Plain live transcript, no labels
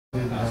Hey,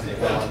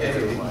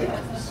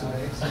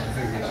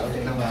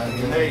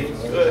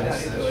 good. How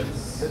you doing?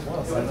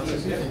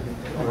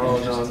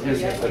 Oh, no, I'm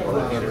just yeah, I'm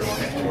trying to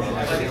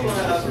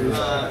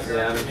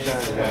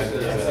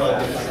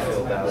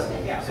filled out.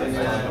 So if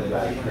I come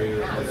back,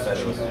 the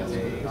federal student,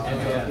 if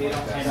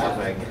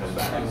I can come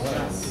back, I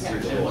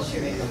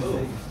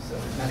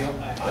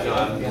know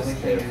I'm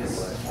just there for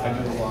what? I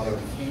do a lot of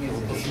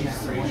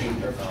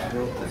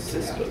the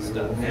Cisco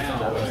stuff.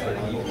 That was the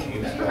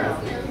YouTube stuff.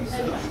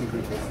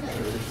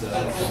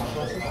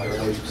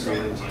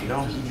 You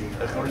know,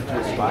 according to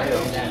his bio,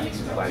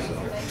 he's like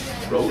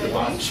wrote a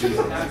bunch of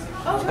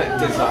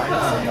designs.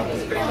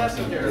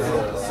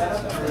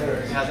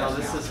 Yeah, no,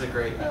 this is a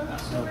great. And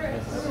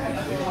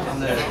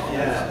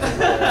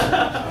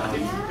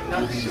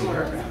Not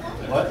sure.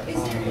 What? It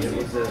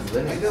was a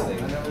Linux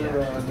thing.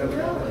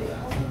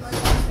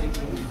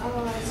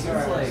 It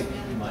seems like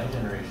my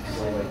generation is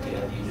like the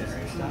LD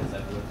generation because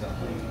I've looked on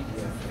like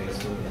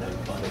Facebook and I've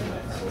funded my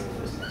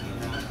first D&D.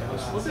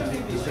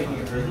 I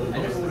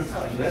never would have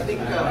thought. I think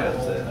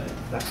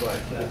that's why I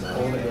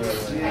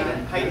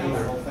can't.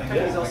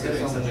 Heidi's also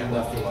doing something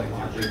left like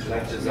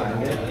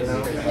design. It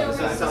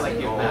doesn't sound like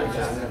you've met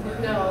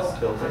just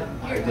built it.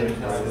 I didn't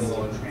know.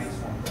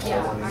 I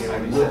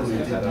literally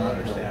did not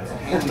understand.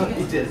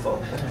 He did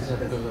both.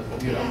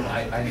 You know,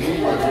 I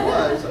knew what it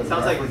was. It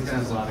sounds like it's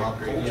going to have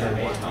a great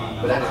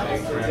but anyway,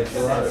 there's a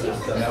lot of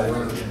stuff that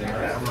we're in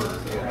there.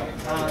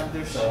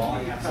 So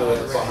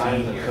it's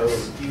behind the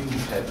code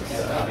type of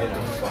stuff, you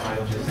know, behind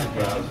just the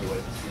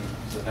browser.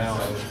 So now I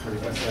was pretty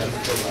much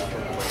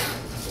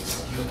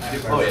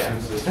oh yeah.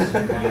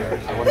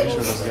 I want to make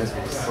sure those guys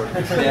can record.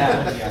 Yeah.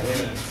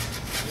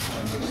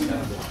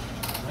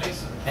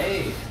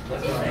 Hey,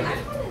 let's make it.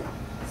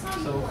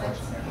 So,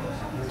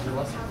 where's your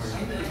lesson for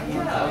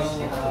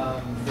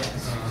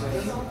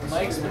you?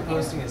 Mike's been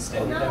posting his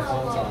steady def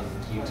ones on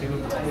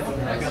YouTube. I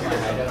got my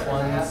high def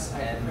ones,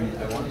 and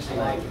I wanted to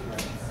like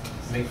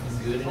make them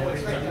good and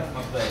everything,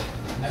 but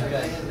I've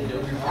got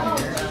Adobe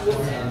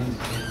Premiere, and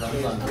it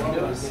runs on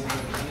Windows,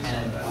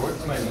 and I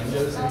worked my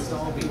Windows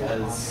install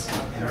because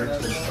in order to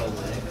install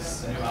Linux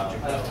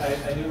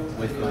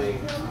with my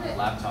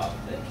laptop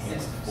that came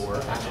with 4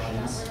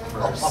 partitions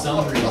for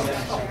some reason.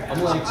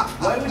 I'm like,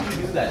 why would you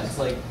do that? It's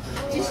like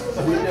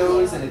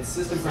Windows and it's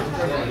system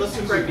partition. Let's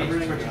do break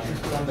partitions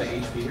put on by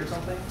HP or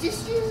something.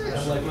 Just use it.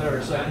 I'm like,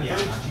 whatever. So I can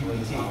use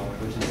GPT,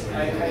 which is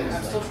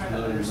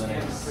loaded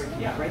Linux.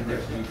 Yeah, right there.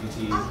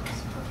 GPT,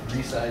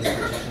 resize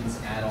partitions,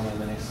 add all my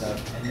Linux stuff,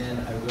 and then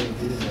I go to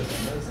boot into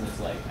Windows, and it's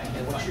like, I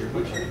can't find your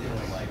boot and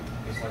I'm like,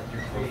 it's like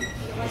you're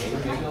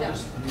maybe I'll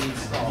just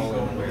reinstall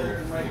and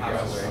figure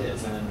out where it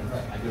is, and then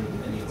I go to the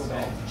menu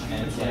install,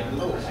 and it's like,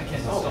 oh, I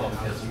can't install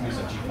because you're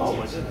using GPT. Oh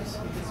my goodness.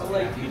 So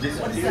like, what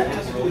does that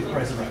have to do with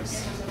price of rice?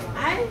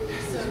 I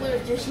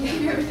just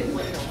need everything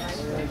Windows.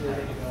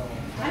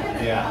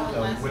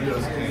 Yeah,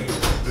 Windows can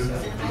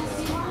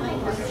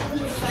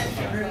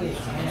Apparently it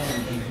can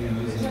if you're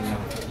using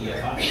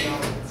EFI.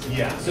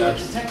 yeah. So it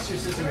detects your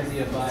system as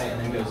EFI and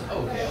then goes,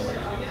 oh, okay, I'll let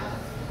you do it.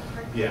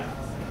 Yeah.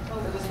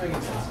 That doesn't make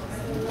any sense.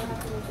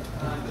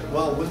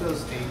 Well,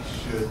 Windows 8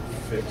 should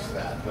fix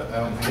that, but I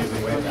don't think it's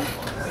way back.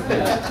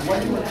 Why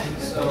do I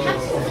install a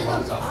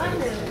laptop?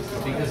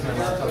 Because my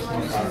laptop's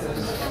more powerful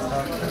than my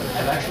desktop.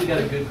 I've actually got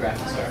a good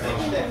graphics card.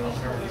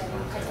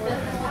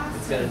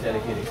 It's got a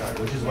dedicated card,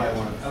 which is why I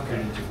want to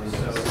upgrade it to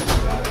Windows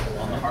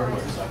on the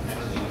hardware so I can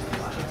actually use the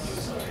GPU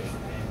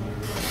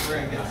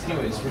acceleration.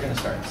 Anyways, we're going to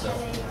start. So.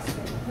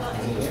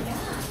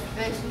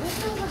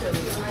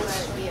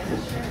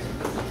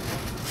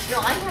 No,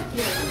 I have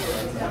to.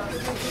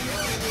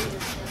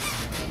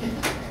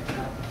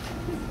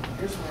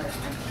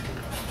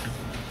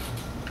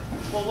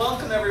 Well,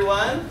 welcome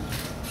everyone.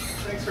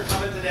 Thanks for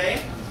coming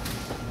today.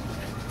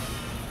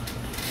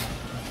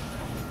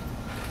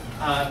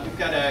 We've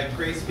got a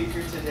great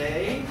speaker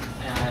today,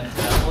 and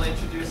we'll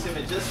introduce him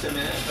in just a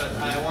minute, but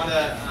I want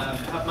to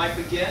have Mike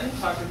begin,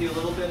 talk with you a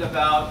little bit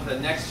about the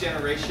Next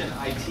Generation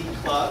IT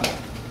Club.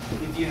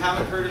 If you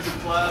haven't heard of the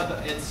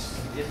club, it's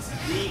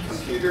the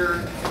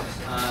computer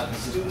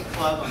student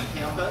club on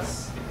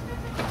campus.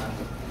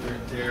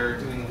 They're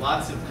doing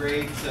lots of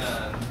great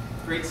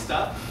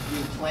stuff,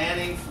 doing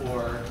planning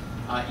for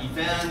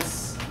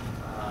events.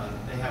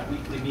 They have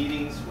weekly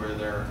meetings where you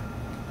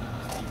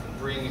can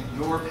bring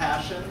your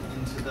passion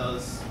into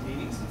those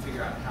meetings and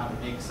figure out how to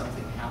make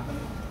something happen,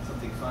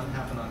 something fun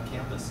happen on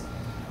campus.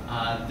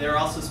 They're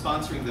also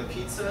sponsoring the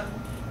pizza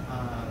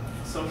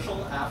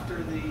social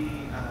after the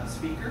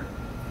speaker.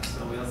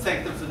 So we'll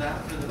thank them for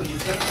that, for the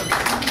pizza.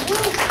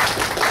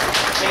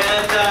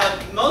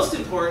 And most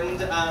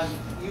important,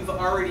 you've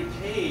already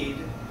paid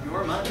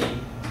your money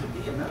to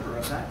be a member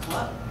of that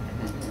club.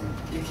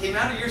 It came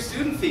out of your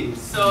student fees,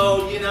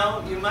 so you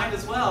know you might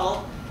as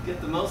well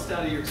get the most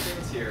out of your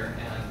experience here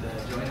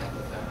and join up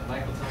with them. And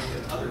Mike will tell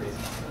you other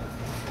reasons.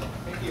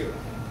 Thank you.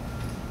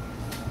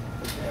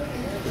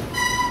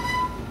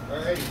 All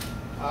righty.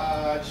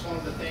 I just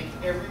wanted to thank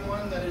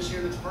everyone that is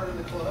here that's part of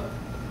the club.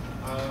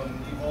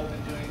 You've all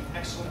been doing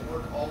excellent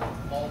work all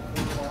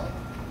quarter long.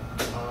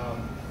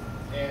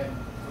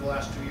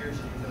 last 2 years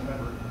that you've been a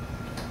member.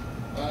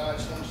 I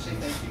just want to say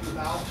thank you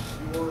about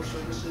your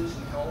services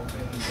and help,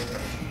 and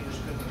she just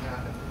couldn't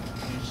happen.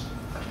 These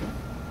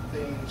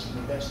things and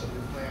events that we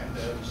planned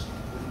just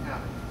wouldn't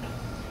happen.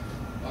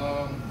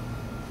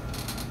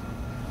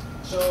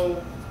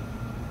 So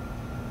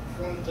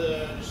I wanted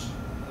to just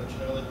let you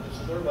know that this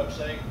is our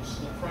website. This is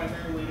the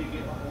primary way to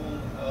get a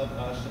hold of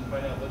us and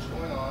find out what's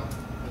going on.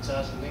 It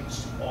has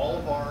links to all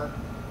of our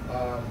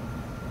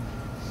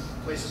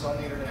places on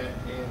the internet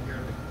and here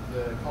at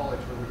the college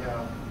where we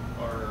have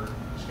our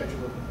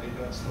schedule of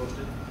events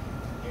posted.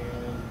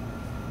 And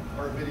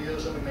our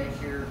videos that we make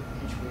here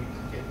each week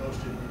get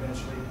posted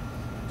eventually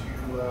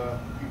to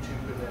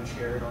YouTube and then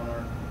shared on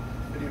our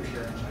video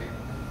sharing site.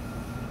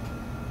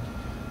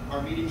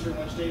 Our meetings are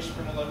Wednesdays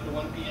from 11 to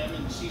 1 p.m.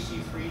 in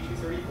CC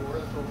 3234.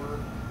 That's over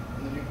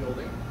in the new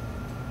building.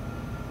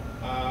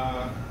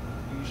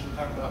 We usually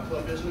talk about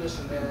club business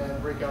and then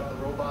break out the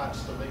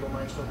robots, the Lego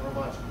Mindstorm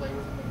robots, and play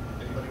with them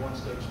if anybody wants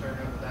to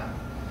experiment with that.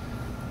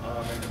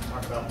 And then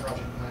talk about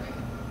project planning.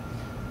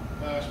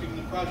 Speaking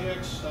of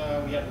projects,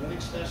 we have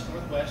Linux Fest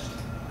Northwest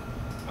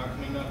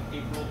coming up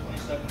April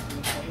 27th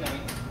through the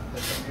 29th.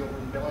 That's going to be over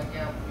in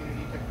Bellingham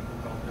Community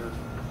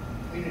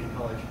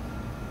College.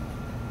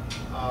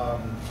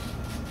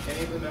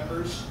 Any of the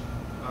members,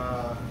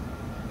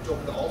 it's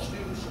open to all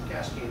students of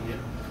Cascadia,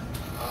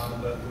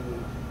 but we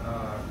would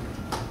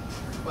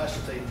request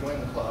that they join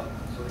the club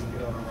so they can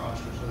get on our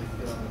roster, so they can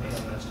get on the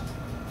mailing list,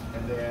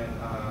 and then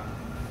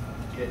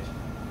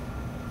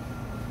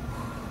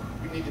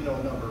we need to know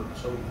a number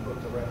so we can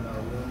book the right amount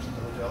of rooms at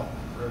the hotel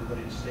for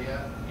everybody to stay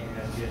at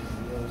and get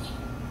meals,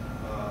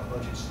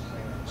 budgets,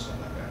 stuff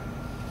like that.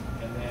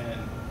 And then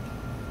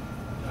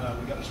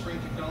we got a spring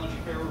technology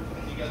fair we're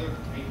putting together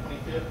May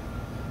 25th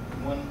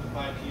from 1 to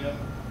 5 p.m.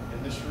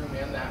 in this room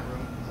and that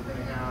room. We're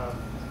going to have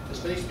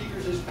as many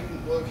speakers as we can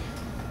book,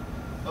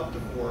 up to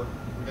 4.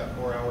 We've got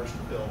 4 hours to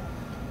fill.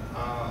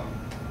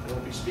 We'll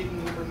be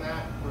speaking over in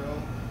that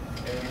room,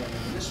 and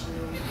in this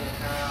room we'll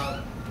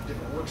have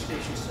different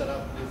workstations set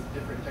up with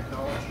different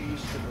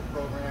technologies, different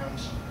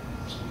programs,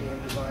 some game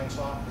design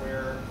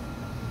software.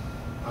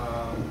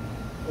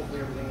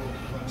 Hopefully everything will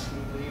run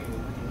smoothly and we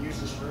can use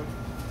this room.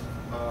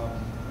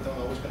 We don't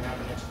know what's going to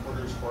happen next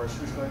quarter as far as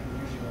who's going to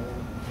be using the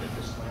room at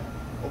this time.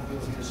 Hopefully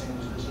it'll be the same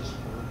as it is this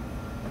quarter.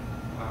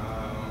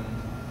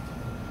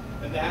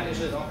 And that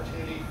is an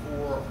opportunity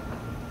for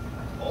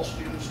all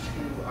students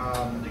to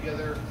put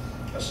together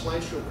a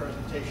slideshow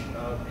presentation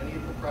of any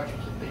of the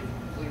projects that they've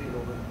completed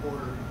over the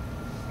quarter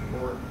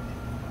or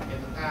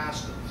in the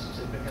past since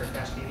they've been here at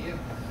Cascadia.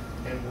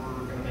 And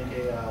we're going to make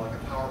like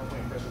a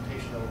PowerPoint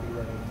presentation that will be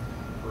running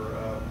for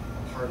a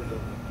part of the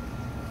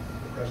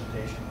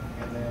presentation.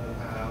 And then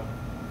we'll have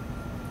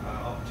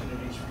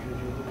opportunities for you to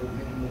do little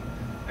mini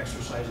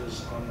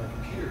exercises on the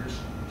computers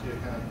to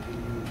kind of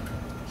give you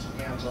some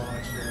hands-on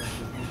experience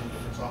with using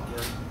different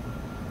software.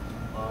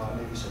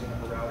 Maybe setting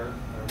up a router.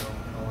 I don't know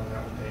how long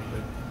that will take,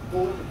 but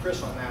we'll work with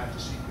Chris on that to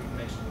see if we can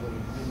make some really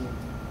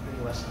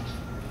mini lessons.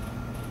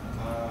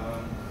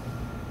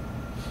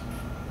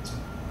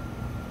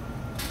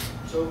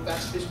 So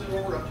that's basically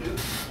what we're up to.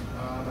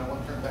 I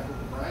want to turn it back over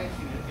to Brian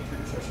to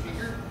introduce our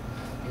speaker,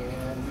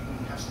 and we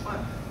can have some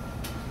fun.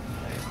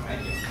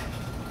 Thank you.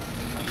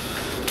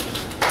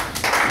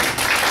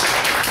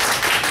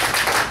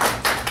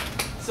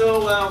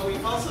 So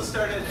we've also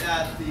started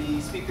at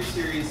the speaker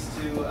series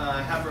to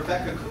have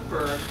Rebecca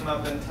Cooper come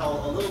up and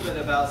tell a little bit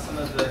about some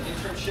of the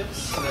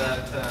internships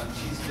that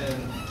she's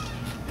been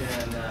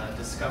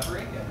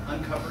discovering and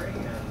uncovering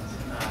and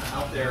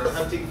out there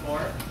hunting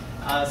for.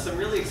 Some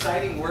really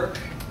exciting work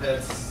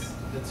that's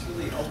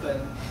really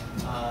open,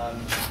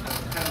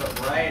 kind of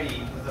a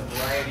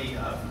variety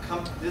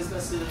of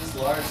businesses,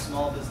 large,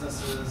 small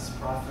businesses,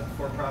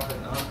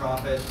 for-profit,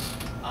 non-profit,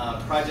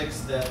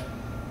 projects that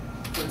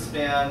could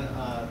span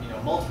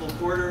multiple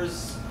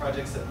quarters,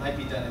 projects that might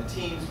be done in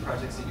teams,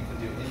 projects that you can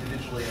do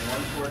individually in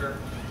one quarter,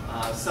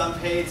 some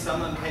paid,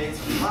 some unpaid,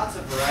 so lots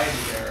of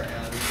variety there,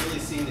 and we've really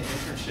seen the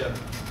internship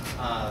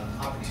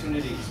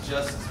opportunities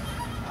just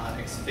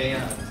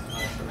expand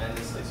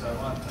tremendously. So I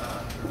want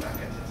Rebecca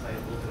to tell you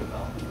a little bit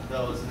about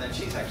those, and then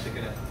she's actually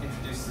going to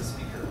introduce the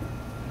speaker.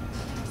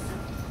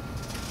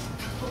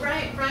 Well,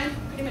 Brian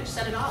pretty much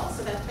said it all,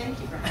 so thank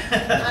you,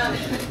 Brian.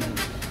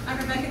 I'm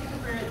Rebecca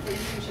Cooper, the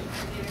internship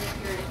coordinator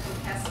here at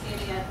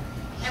Cascadia,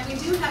 and we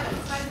do have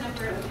quite a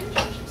number of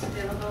internships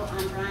available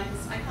on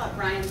I call it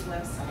Brian's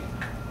website.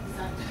 Is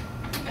that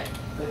good?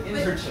 The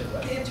internship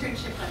website. The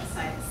internship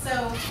website.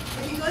 So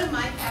if you go to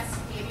My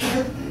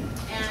Cascadia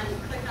and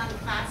click on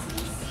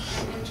classes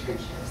and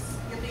internships,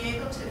 you'll be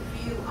able to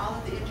view all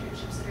of the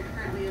internships that are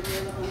currently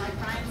available. Like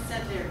Brian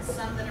said, there are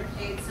some that are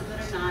paid, some that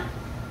are not.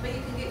 But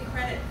you can get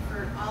credit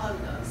for all of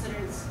those.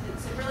 It's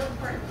a really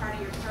important part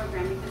of your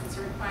program because it's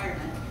a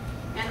requirement.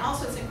 And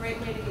also it's a great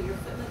way to get your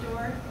foot in the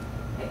door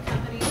at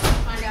companies to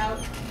find out,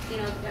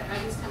 are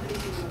these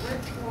companies you can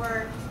work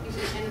for?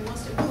 And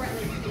most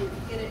importantly, you can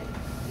get it,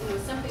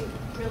 something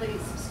really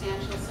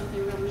substantial,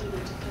 something real meaty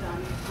to put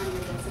on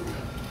your resume.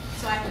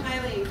 So I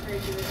highly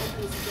encourage you. It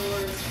opens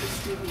doors for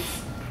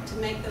students to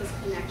make those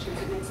connections.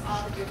 It makes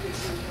all the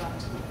difference when you go out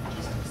to the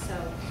district. So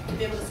to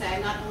be able to say, I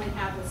not only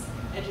have this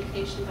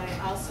education, but I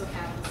also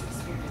have this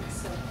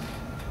experience. So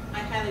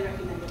I highly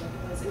recommend you look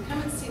at those. And come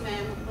and see me.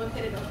 I'm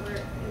located over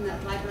in the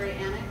library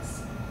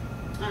annex.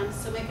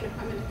 So make an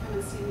appointment to come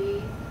and see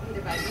me,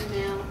 either by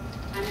email.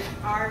 I'm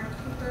at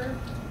rcooper,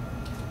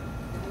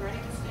 I'm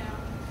writing this down,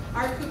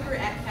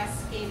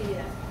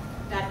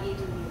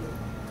 rcooper@cascadia.edu,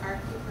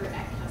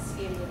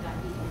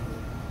 rcooper@cascadia.edu.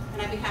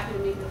 And I'd be happy to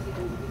meet with you,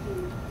 and we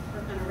can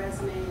work on a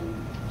resume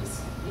and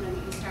just, you know,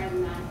 get you started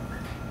in that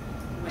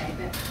way.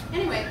 But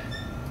anyway,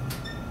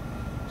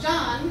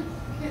 John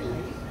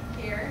Kiehnle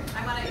here,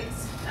 I want to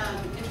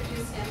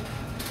introduce him.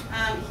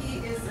 He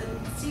is a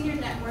senior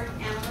network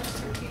analyst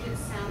from Puget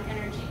Sound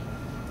Energy.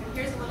 And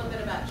here's a little bit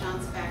about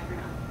John's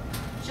background.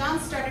 John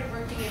started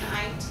working in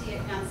IT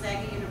at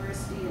Gonzaga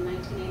University in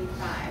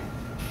 1985.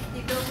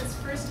 He built his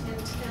first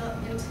Intel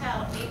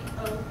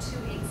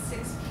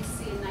 80286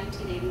 PC in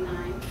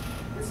 1989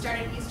 and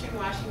started Eastern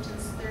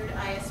Washington's third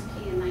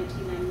ISP in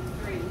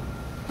 1993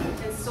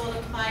 and sold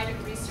applied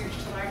research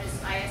to the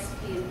largest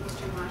ISP in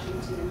Eastern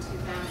Washington in 2000.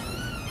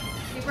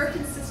 He worked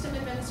in system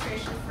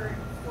administration for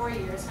 4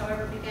 years,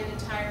 however, began to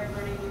tire of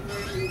learning new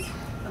versions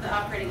of the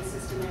operating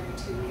system every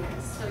 2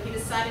 years. So he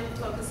decided to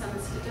focus on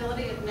the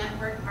stability of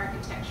network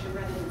architecture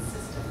rather than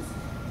systems,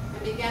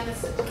 and began the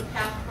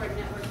path toward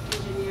network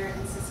engineer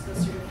and Cisco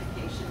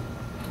certification.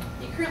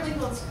 He currently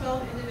holds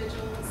 12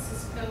 individual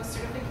Cisco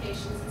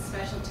certifications and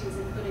specialties,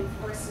 including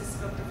 4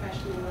 Cisco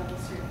professional level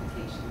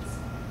certifications.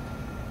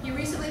 He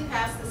recently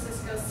passed the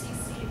Cisco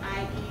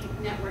CCIE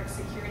Network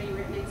Security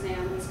Written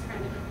Exam and is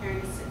currently preparing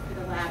to sit for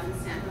the lab in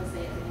San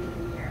Jose at the end of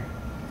the year.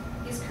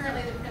 He's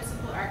currently the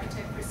principal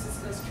architect for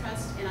Cisco's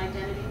Trust and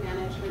Identity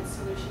Management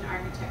Solution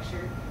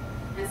Architecture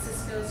and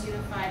Cisco's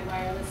Unified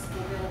Wireless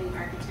Mobility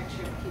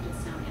Architecture at Puget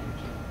Sound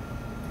Energy.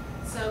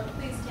 So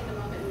please take a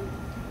moment and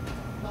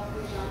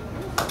welcome John.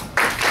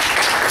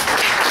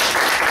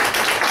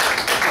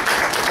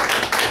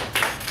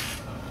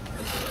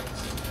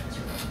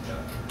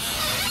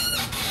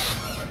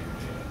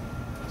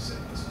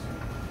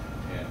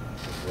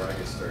 Before I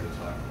get started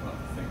talking about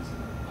the things that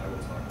I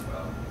will talk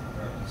about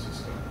regarding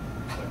Cisco,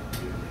 I'd like to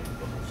reiterate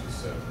what was just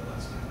said in the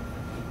last 10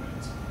 or 15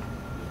 minutes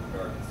with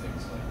regard to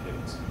things like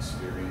getting some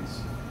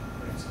experience,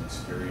 putting some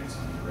experience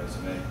on your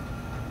resume.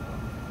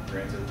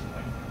 Granted,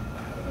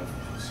 I have enough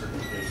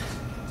certifications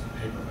to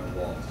paper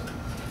my walls, but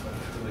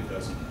it really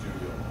doesn't do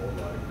you a whole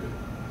lot of good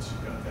unless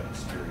you've got that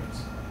experience.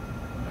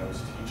 When I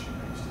was teaching,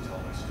 I used to tell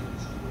my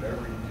students, do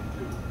whatever you can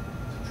do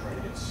to try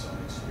to get some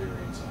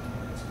experience on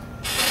your resume.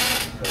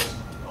 Because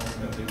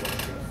ultimately what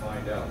you're going to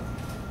find out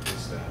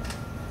is that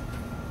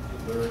you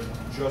learn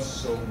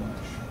just so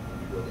much when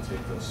you go to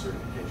take those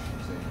certification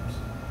exams.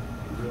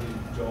 You really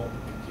don't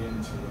begin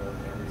to learn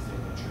everything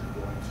that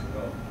you're going to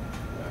know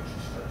until you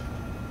actually start to do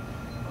it.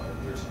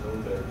 There's no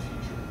better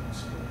teacher than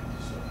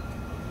experience, so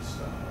I'll just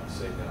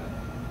say that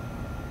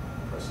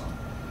and press on.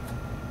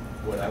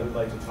 What I would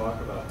like to talk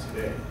about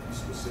today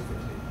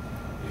specifically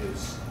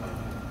is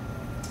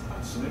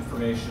some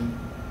information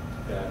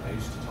that I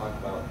used to talk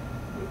about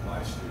with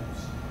my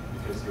students,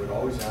 because they would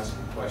always ask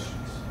me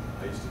questions.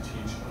 I used to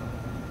teach a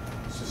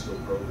Cisco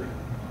program at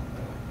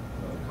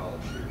another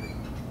college here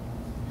in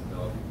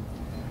Bellevue.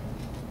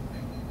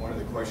 And one of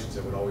the questions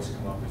that would always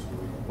come up is,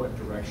 well, what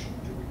direction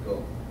do we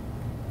go?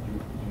 You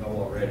know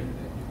already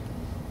that you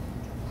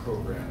can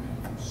program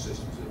in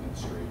systems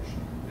administration,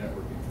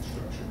 network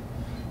infrastructure.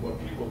 What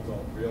people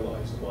don't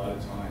realize a lot of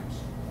times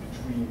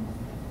between,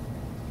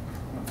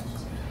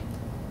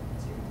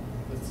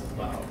 it's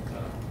about,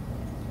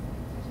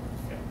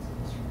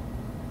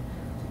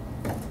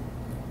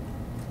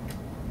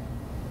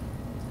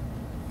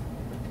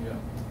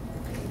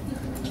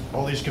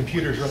 All these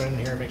computers running in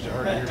here makes it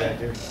hard to hear back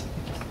there.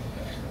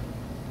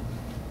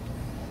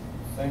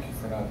 Thank you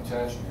for not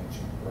attaching it to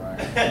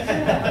Brian.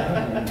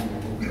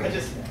 I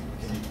just,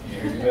 Can you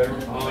hear me better?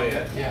 Oh,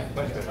 yeah. Yeah,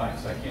 but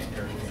nice. I can't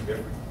hear anything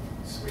different.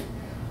 Sweet.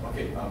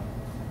 Okay.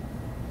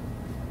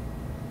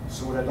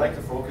 So what I'd like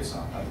to focus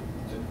on are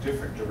the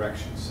different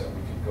directions that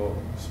we can go,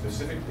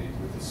 specifically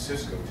with the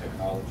Cisco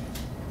technologies.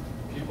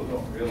 People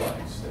don't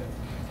realize that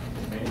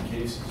in many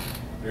cases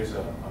there's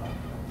a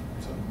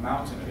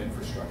mountain of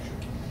infrastructure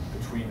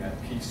between that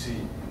PC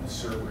and the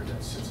server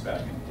that sits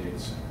back in the data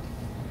center.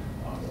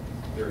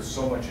 There's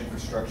so much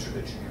infrastructure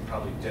that you can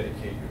probably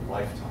dedicate your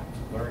lifetime to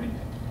learning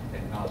it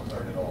and not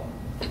learn it all,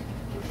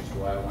 which is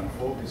why I want to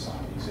focus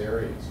on these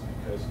areas,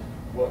 because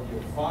what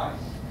you'll find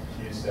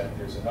is that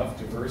there's enough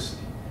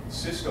diversity.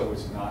 Cisco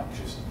is not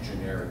just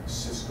generic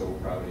Cisco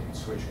routing and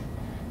switching.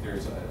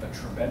 There's a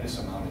tremendous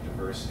amount of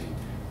diversity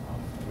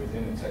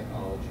within the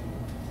technology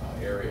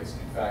areas.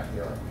 In fact,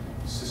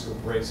 Cisco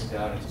breaks it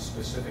down into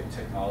specific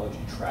technology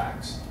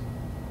tracks.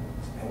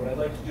 And what I'd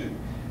like to do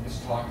is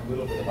talk a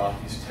little bit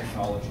about these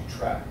technology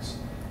tracks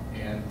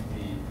and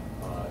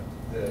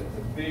the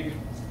big,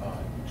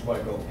 do I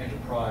go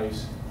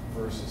enterprise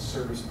versus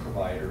service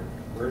provider?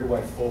 Where do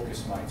I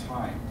focus my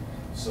time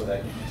so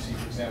that you can see,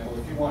 for example,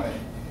 if you want to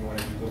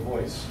do the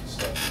voice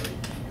stuff,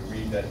 you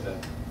that the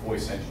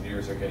voice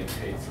engineers are getting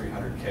paid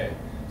 $300K.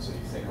 So you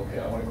think, okay,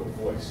 I want to go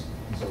voice.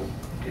 So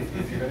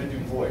if you're going to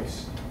do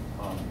voice,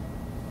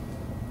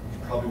 you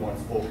probably want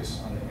to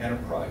focus on the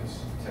enterprise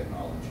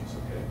technologies,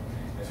 okay?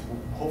 And so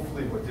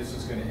hopefully what this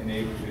is going to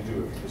enable you to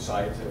do, if you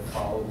decide to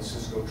follow the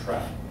Cisco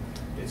track,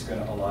 it's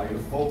going to allow you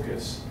to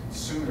focus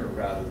sooner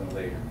rather than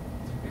later.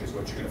 Because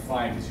what you're going to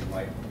find is you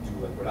might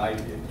do like what I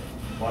did,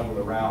 muddle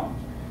around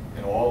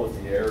in all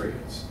of the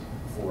areas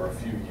for a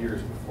few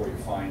years before you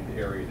find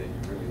the area that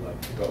you really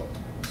like to go.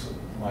 So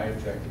my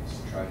objective is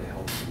to try to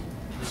help you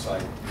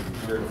decide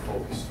where to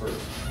focus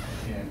first.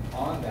 And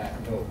on that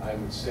note, I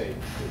would say it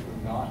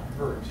would not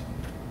hurt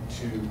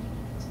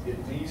to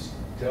at least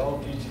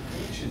delve into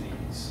each of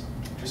these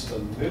just a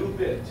little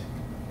bit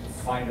to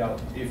find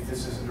out if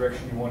this is the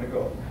direction you want to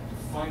go,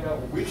 to find out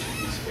which of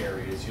these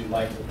areas you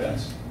like the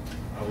best.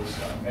 I was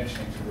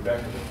mentioning to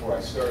Rebecca before I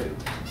started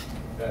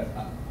that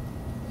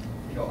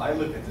you know, I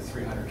looked at the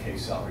 $300K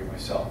salary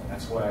myself, and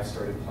that's why I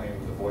started playing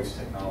with the voice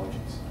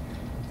technologies.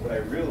 What I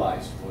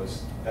realized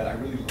was that I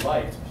really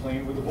liked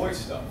playing with the voice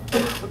stuff.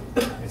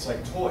 It's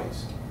like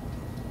toys.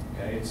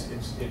 Okay,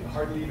 it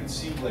hardly even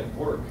seemed like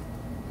work.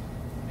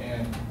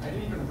 And I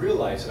didn't even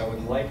realize that I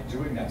would like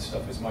doing that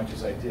stuff as much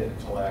as I did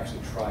until I actually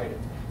tried it.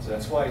 So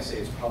that's why I say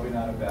it's probably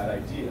not a bad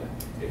idea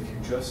if you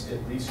just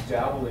at least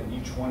dabble in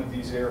each one of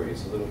these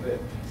areas a little bit.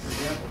 For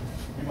example,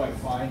 you might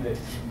find that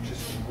you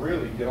just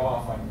really get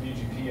off on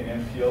BGP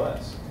and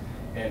MPLS.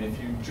 And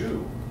if you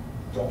do,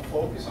 don't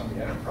focus on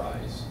the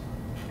enterprise.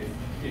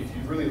 If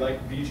you really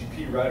like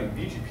BGP routing,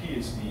 BGP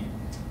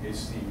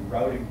is the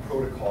routing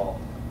protocol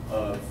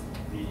of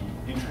the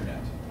internet.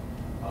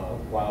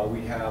 While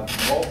we have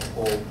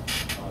multiple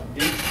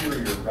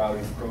interior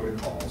routing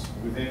protocols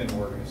within an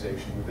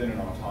organization, within an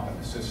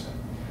autonomous system,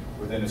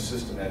 within a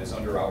system that is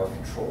under our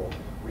control,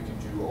 we can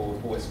do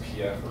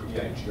OSPF or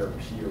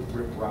EIGRP or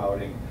RIP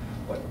routing,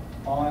 but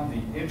on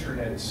the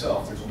internet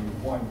itself, there's only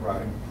one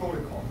routing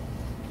protocol.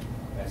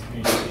 That's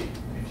BGP.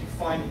 If you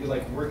find that you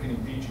like working in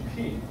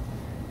BGP,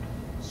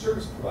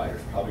 service provider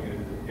is probably going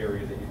to be the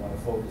area that you want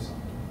to focus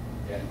on.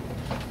 And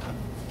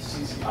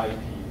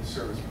CCIP, the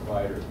service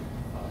provider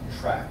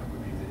track,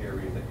 would be the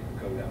area that you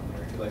would go down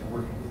there. If you like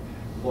working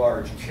with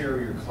large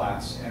carrier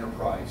class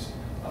enterprise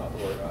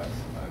or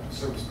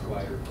service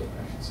provider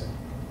equipment, I should say.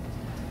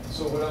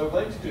 So what I would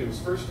like to do is,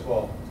 first of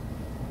all,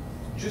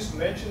 just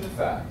mention the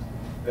fact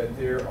that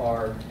there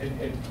are,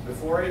 and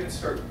before I even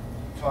start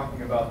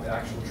talking about the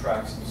actual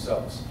tracks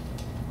themselves,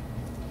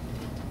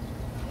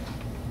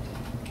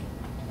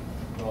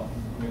 well,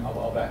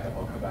 I'll back up,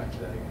 I'll come back to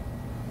that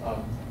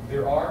again.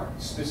 There are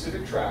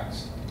specific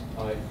tracks.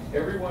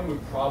 Everyone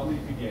would probably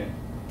begin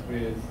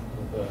with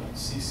the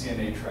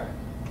CCNA track.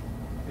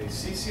 The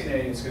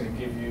CCNA is going to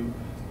give you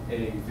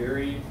a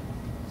very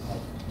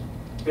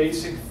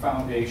basic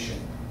foundation.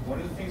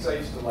 One of the things I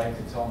used to like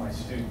to tell my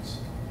students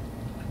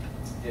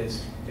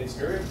is it's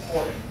very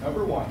important.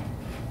 Number one,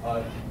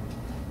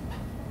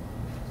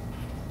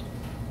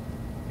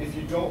 if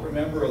you don't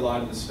remember a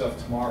lot of the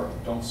stuff tomorrow,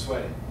 don't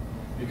sweat it,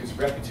 because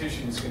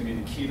repetition is going to be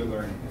the key to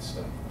learning this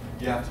stuff.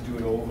 You have to do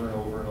it over and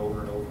over and over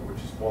and over,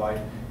 which is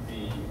why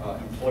the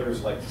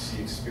employers like to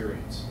see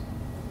experience.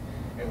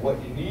 And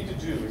what you need to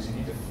do is you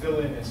need to fill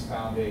in this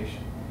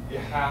foundation. You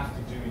have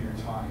to do your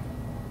time.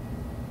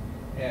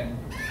 And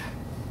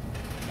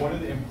one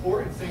of the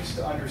important things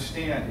to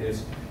understand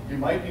is you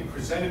might be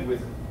presented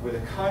with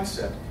a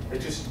concept that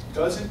just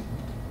doesn't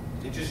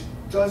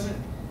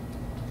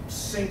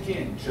sink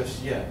in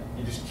just yet.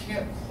 You just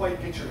can't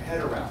quite get your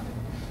head around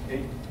it.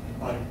 Okay?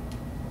 But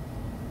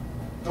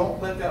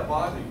don't let that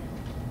bother you.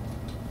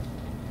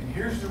 And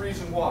here's the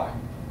reason why.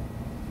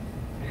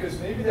 Because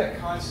maybe that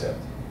concept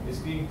is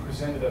being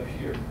presented up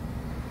here.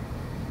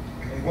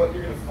 And what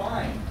you're going to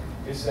find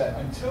is that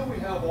until we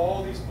have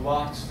all these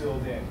blocks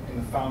filled in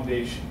the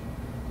foundation,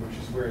 which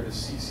is where the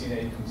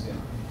CCNA comes in,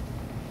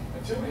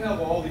 until we have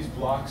all these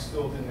blocks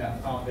filled in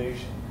that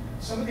foundation,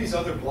 some of these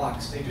other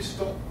blocks, they just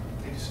don't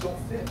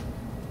fit.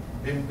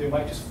 They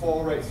might just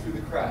fall right through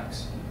the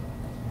cracks.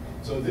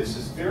 So this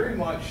is very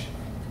much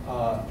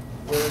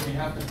where we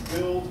have to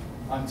build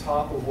on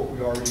top of what we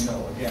already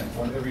know. Again,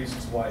 one of the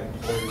reasons why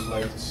employers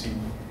like to see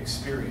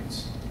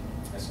experience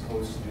as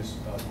opposed to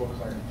just book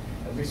learning.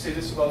 And let me say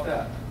this about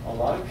that. A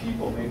lot of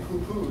people may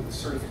poo-poo the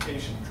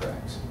certification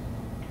tracks.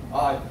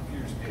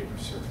 Here's paper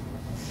cert.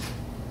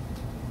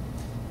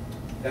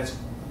 That's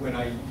when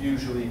I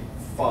usually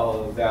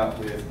follow that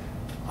with,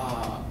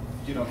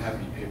 you don't have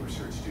any paper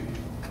certs, do you?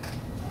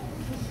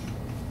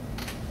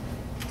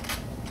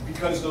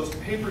 Because those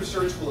paper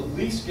certs will at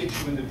least get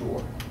you in the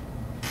door.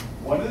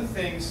 One of the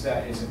things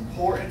that is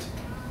important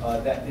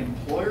that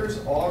employers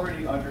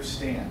already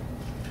understand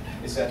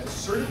is that the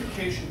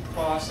certification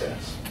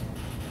process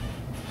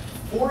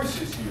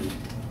forces you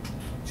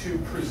to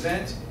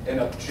present an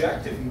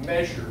objective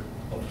measure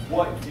of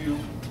what you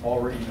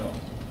already know.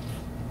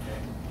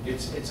 Okay?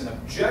 It's an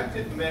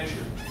objective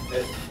measure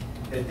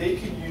that they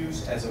can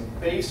use as a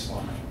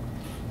baseline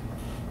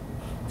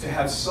to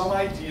have some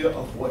idea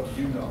of what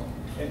you know.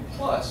 And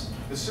plus,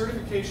 the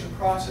certification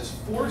process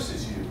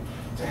forces you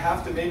to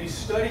have to maybe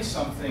study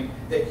something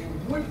that you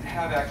wouldn't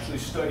have actually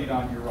studied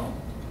on your own.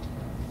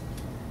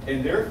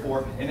 And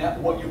therefore,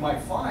 what you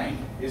might find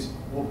is,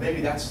 well,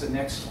 maybe that's the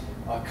next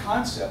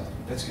concept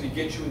that's going to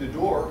get you in the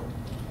door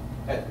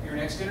at your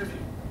next interview.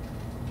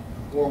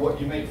 Or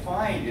what you may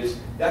find is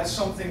that's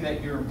something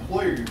that your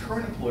employer, your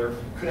current employer,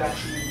 could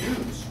actually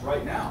use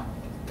right now.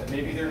 That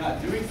maybe they're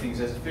not doing things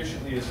as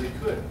efficiently as they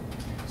could.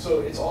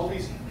 So it's all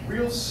these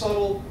real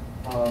subtle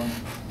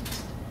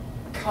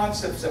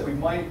concepts that we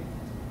might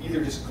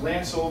either just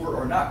glance over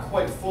or not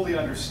quite fully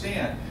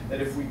understand,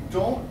 that if we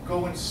don't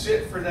go and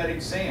sit for that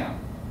exam,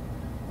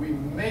 we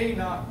may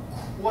not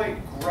quite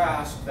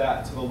grasp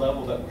that to the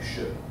level that we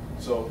should.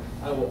 So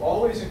I will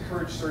always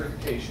encourage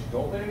certification.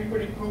 Don't let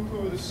anybody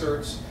poo-poo the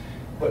certs,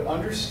 but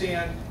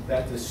understand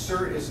that the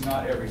cert is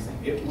not everything.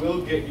 It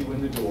will get you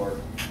in the door,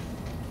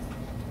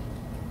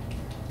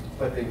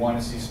 but they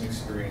want to see some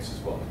experience as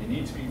well. You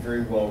need to be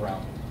very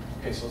well-rounded.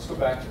 Okay, so let's go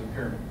back to the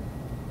pyramid.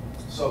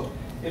 So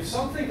if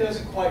something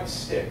doesn't quite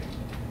stick,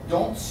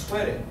 don't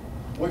sweat it.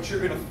 What you're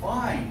going to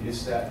find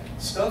is that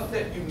stuff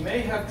that you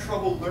may have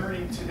trouble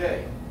learning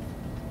today,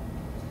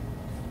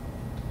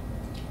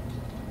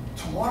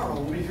 tomorrow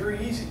will be very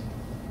easy.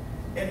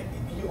 And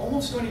you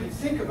almost don't even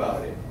think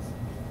about it,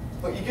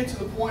 but you get to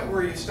the point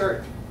where you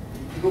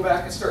go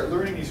back and start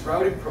learning these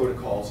routing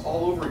protocols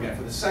all over again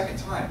for the second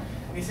time.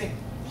 And you think,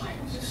 why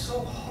was this so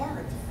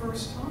hard the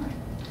first time?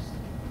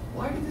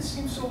 Why did this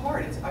seem so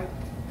hard? I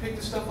picked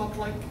the stuff up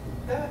like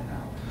that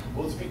now.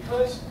 Well, it's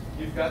because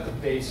you've got the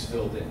base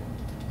filled in.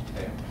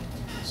 Okay?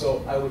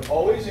 So I would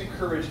always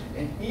encourage,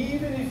 and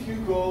even if you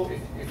go,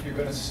 if you're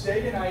going to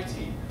stay in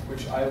IT,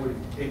 which I would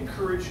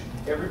encourage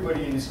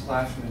everybody in this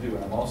classroom to do,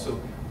 and I'm also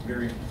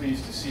very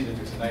pleased to see that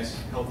there's a nice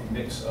healthy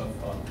mix of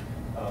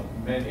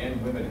men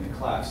and women in the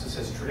class. This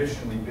has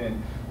traditionally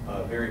been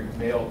a very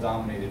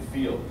male-dominated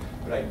field,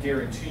 but I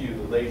guarantee you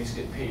the ladies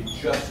get paid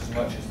just as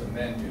much as the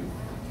men do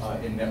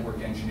in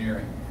network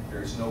engineering.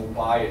 There's no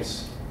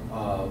bias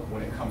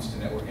when it comes to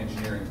network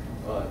engineering.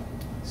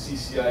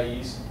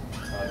 CCIEs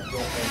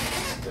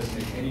doesn't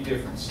make any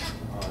difference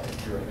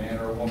if you're a man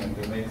or a woman.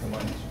 They'll make the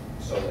money.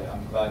 So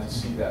I'm glad to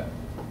see that.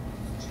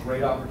 It's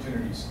great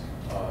opportunities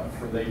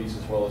for ladies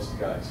as well as the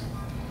guys.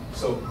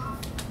 So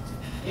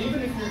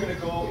even if you're going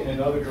to go in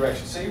another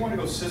direction, say you want to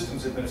go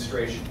systems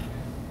administration.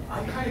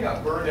 I kind of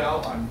got burned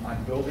out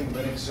on building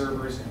Linux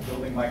servers and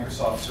building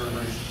Microsoft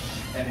servers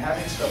and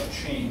having stuff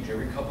change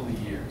every couple of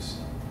years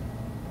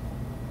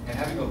and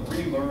having to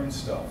relearn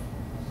stuff.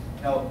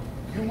 Now,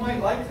 you might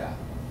like that.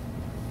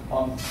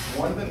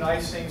 One of the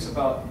nice things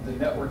about the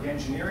network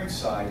engineering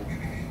side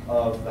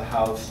of the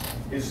house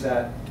is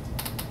that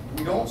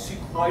we don't see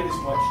quite as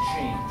much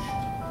change.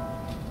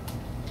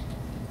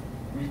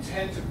 We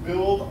tend to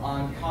build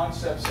on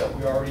concepts that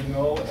we already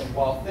know, and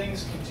while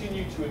things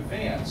continue to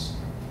advance,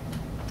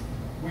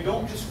 we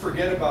don't just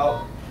forget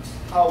about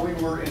how we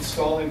were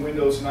installing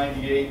Windows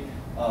 98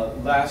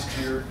 last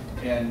year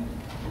and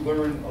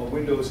learn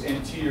Windows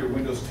NT or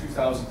Windows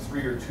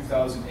 2003 or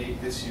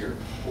 2008 this year.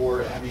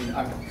 Or, I mean,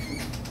 I'm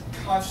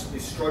constantly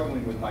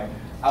struggling with my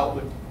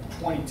Outlook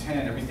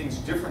 2010. Everything's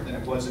different than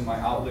it was in my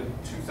Outlook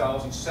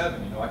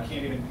 2007. You know, I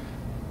can't even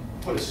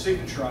put a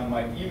signature on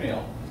my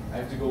email. I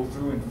have to go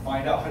through and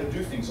find out how to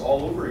do things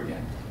all over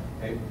again.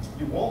 Okay?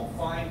 You won't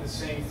find the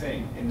same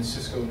thing in the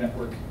Cisco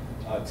network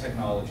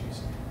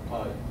technologies.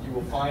 You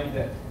will find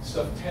that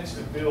stuff tends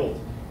to build,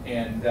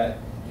 and that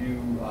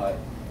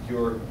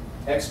your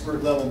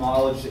expert level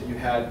knowledge that you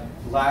had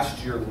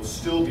last year will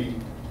still be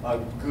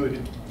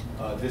good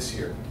this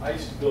year. I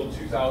used to build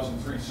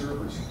 2003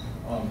 servers,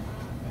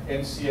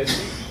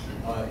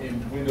 NCSE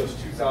in Windows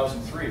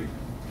 2003.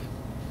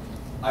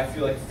 I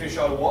feel like a fish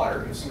out of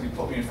water if somebody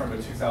put me in front of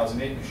a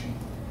 2008 machine.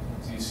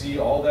 So you see,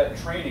 all that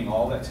training,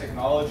 all that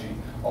technology,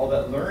 all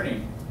that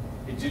learning,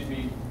 it did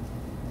me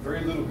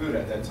very little good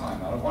at that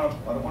time. I don't want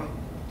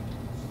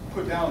to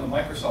put down the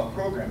Microsoft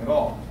program at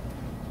all,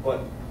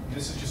 but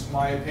this is just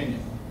my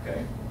opinion.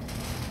 Okay.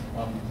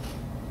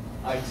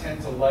 I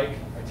tend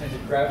to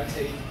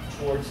gravitate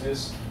towards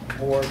this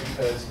more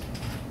because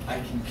I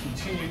can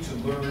continue to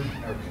learn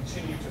or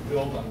continue to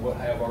build on what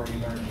I have already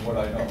learned and what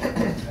I know.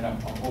 And I'm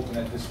hoping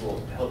that this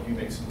will help you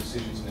make some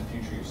decisions in the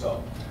future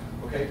yourself.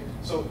 Okay?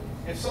 So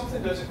if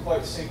something doesn't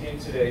quite sink in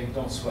today,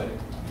 don't sweat it.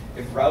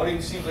 If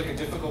routing seems like a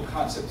difficult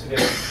concept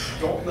today,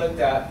 don't let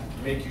that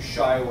make you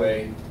shy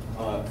away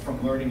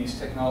from learning these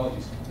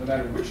technologies. No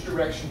matter which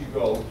direction you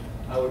go,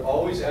 I would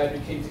always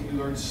advocate that you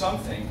learn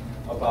something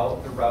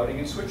about the routing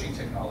and switching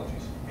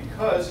technologies.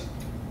 Because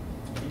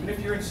even if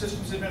you're in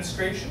systems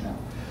administration now,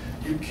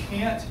 you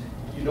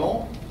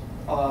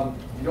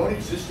don't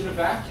exist in a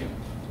vacuum.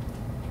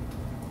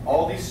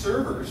 All these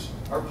servers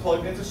are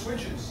plugged into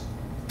switches.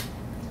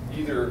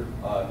 Either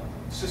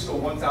Cisco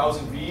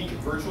 1000V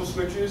virtual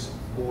switches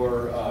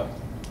or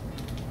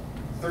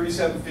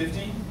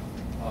 3750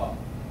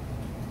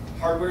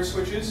 hardware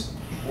switches,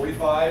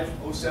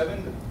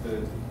 4507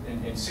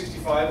 and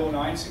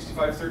 6509,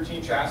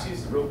 6513 chassis,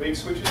 the real big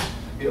switches.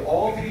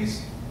 All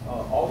these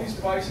All these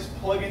devices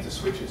plug into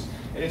switches.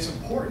 And it's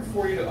important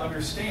for you to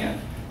understand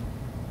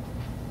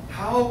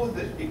how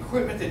the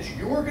equipment that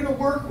you're going to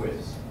work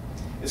with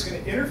is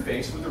going to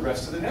interface with the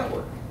rest of the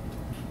network.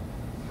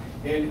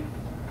 And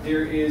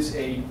there is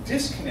a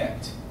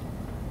disconnect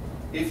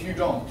if you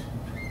don't.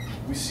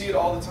 We see it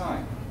all the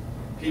time.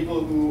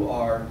 People who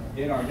are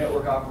in our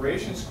network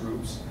operations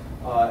groups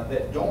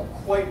that don't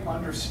quite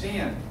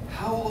understand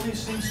how all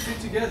these things fit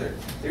together.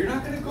 They're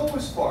not going to go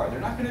as far. They're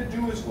not going to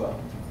do as well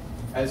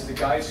as the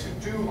guys who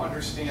do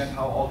understand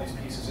how all these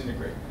pieces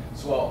integrate.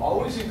 So I'll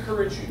always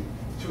encourage you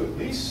to at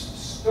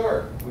least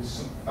start with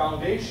some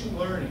foundation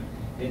learning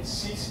in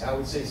I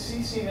would say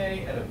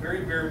CCNA at a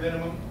very bare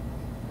minimum,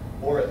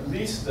 or at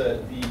least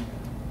the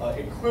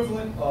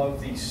equivalent of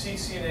the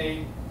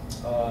CCNA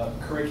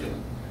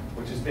curriculum,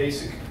 which is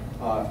basic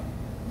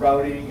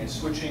routing and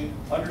switching.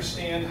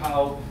 Understand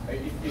how,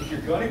 if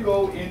you're going to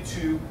go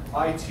into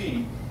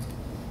IT,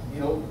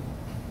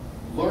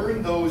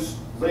 learn those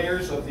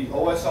layers of the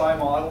OSI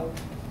model,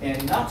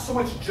 and not so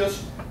much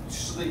just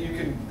so that you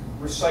can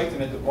recite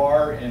them at the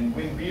bar and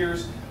win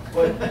beers,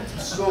 but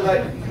so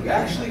that you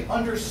actually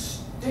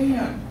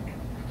understand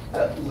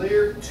that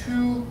layer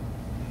 2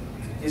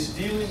 is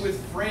dealing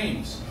with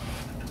frames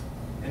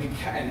and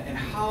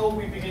how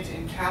we begin to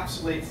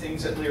encapsulate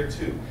things at layer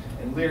 2.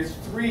 And layer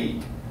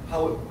 3,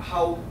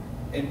 how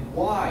and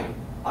why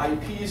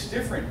IP is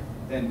different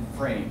than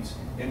frames.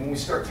 And when we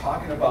start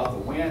talking about the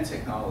WAN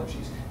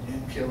technologies,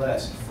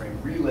 MPLS, and frame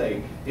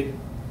relay,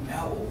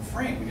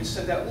 frame, we just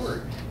said that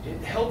word.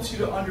 It helps you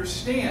to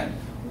understand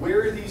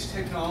where these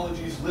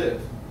technologies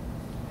live.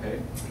 Okay?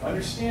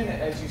 Understand that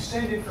as you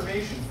send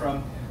information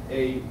from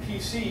a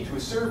PC to a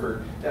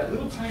server, that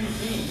little tiny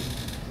beam,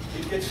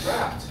 it gets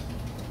wrapped,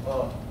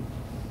 what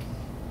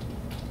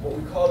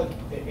we call it,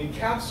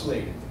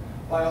 encapsulated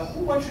by a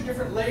whole bunch of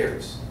different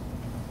layers.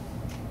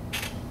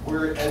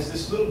 Where as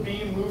this little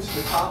beam moves to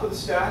the top of the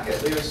stack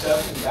at layer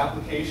 7, the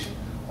application,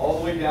 all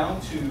the way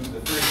down to the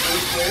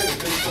 31st layer,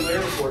 the physical layer,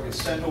 before it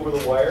gets sent over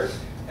the wire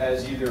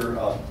as either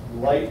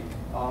light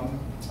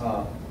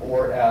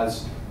or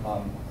as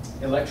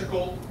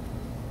electrical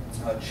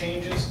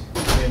changes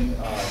in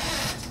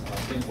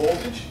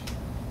voltage,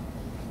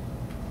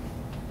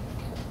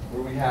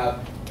 where we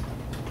have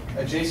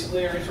adjacent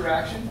layer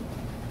interaction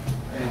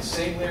and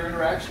same layer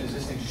interaction as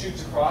this thing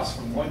shoots across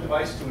from one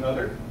device to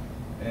another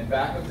and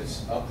back up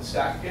the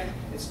stack again.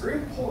 It's very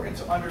important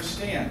to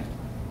understand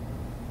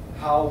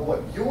how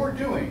what you're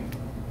doing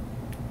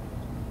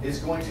is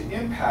going to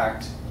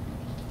impact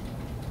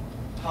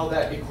how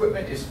that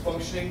equipment is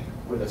functioning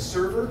with a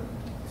server.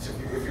 So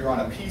if you're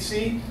on a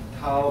PC,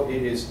 how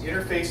it is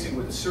interfacing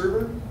with the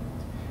server.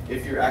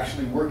 If you're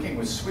actually working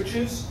with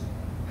switches,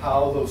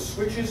 how those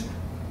switches,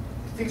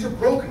 things are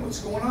broken, what's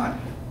going on?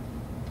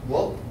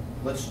 Well,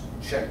 let's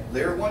check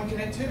layer 1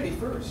 connectivity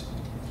first.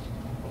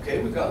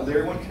 Okay, we've got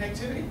layer 1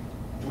 connectivity.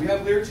 Do we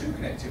have layer 2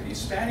 connectivity?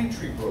 Spanning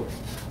tree broken.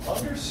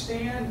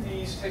 Understand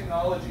these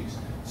technologies.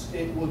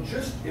 It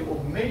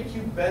will make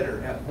you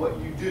better at what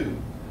you do,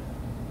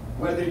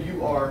 whether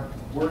you are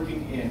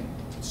working in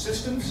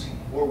systems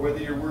or whether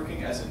you're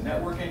working as a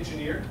network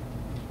engineer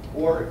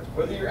or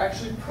whether you're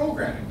actually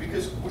programming.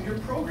 Because when you're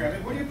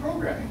programming, what are you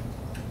programming?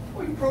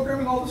 Well, you're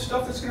programming all the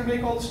stuff that's going to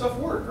make all the stuff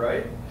work,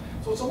 right?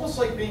 So it's almost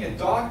like being a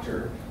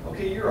doctor.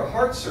 Okay, you're a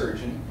heart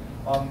surgeon,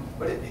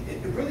 but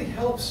it really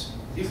helps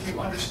if you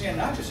understand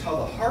not just how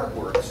the heart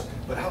works,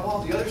 but how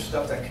all the other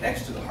stuff that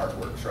connects to the heart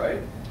works, right?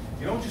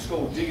 You don't just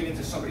go digging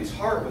into somebody's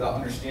heart without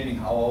understanding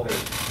how all their,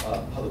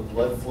 how the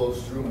blood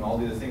flows through and all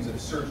the other things that a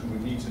surgeon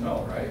would need to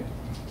know, right?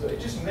 So it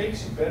just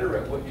makes you better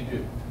at what you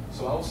do.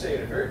 So I will say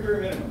at a very,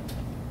 very minimum,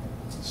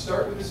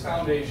 start with this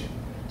foundation.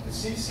 The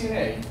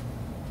CCNA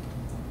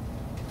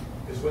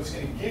is what's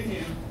going to give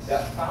you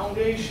that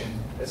foundation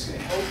that's going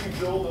to help you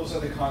build those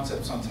other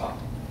concepts on top.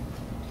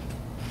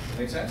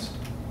 Make sense?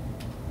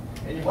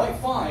 And you might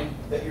find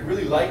that you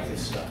really like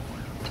this stuff.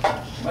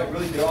 You might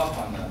really get off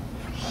on the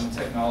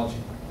technology.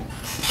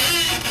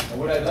 And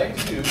what I'd like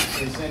to do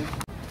is then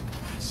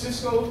the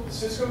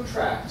Cisco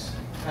tracks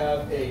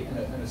have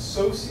an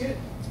associate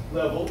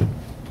level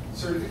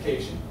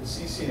certification, the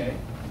CCNA,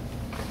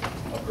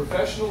 a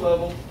professional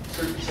level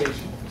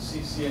certification, the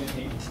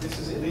CCNP. This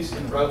is at least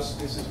in routes.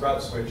 This is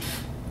route switch.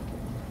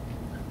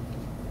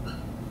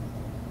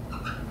 I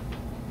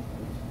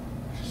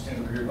should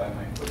stand over here by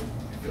my equipment.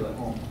 I feel at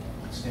home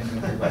standing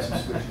over here by some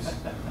switches.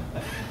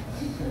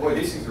 Boy,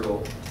 these things are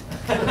old.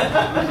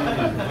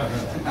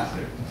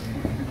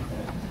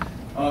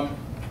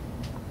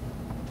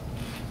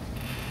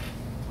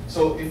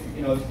 So if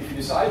you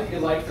decide that you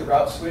like the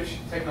route switch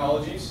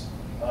technologies,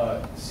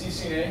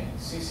 CCNA,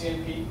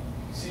 CCNP,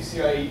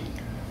 CCIE,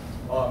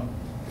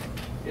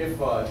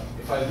 if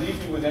I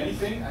leave you with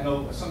anything, I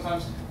know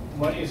sometimes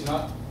money is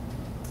not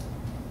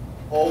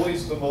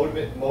always the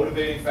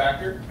motivating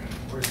factor.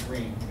 Where's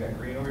green? You got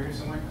green over here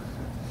somewhere?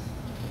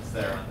 It's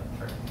there on the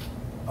chart.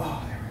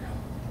 Oh, there we go.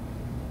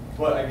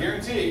 But I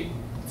guarantee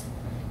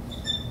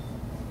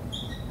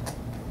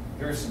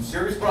there are some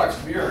serious bucks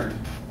to be earned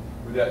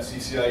with that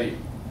CCIE.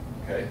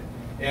 Okay?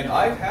 And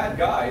I've had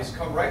guys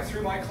come right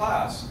through my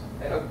class.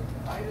 And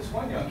I had this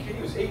one young kid,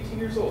 he was 18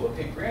 years old.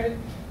 Okay, granted,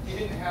 he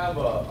didn't have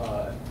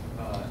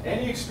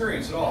any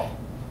experience at all.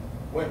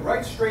 Went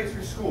right straight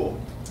through school,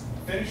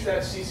 finished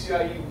that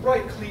CCIE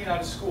right clean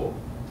out of school.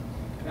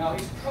 Now,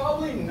 he's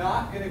probably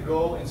not going to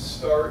go and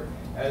start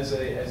as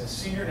a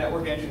senior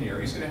network engineer.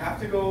 He's going to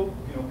have to go,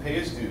 pay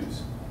his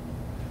dues.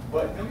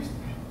 But he's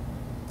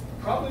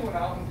probably went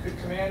out and could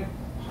command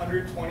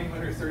 120,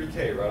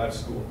 130K right out of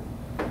school.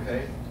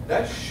 Okay,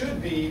 that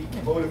should be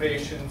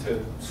motivation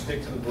to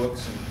stick to the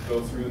books and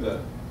go through the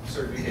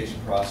certification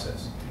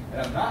process.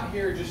 And I'm not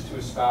here just to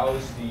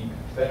espouse the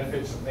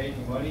benefits of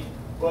making money,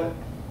 but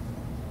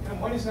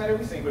money's not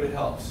everything, but it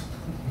helps.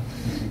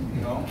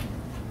 It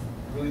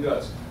really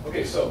does.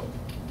 Okay, so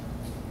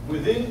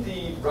within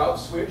the route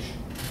switch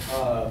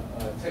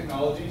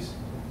technologies,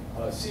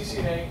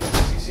 CCNA,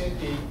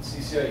 CCNP,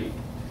 CCIE.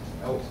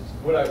 Now,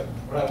 what I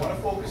want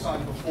to focus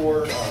on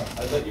before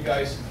I let you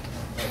guys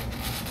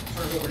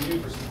turn it over to you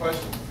for some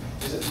questions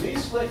is at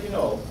least let you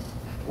know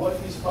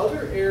what these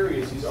other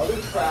areas, these other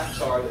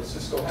tracks are that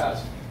Cisco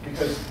has.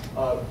 Because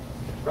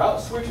route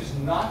switch is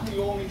not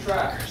the only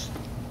track.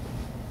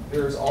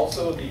 There's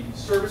also the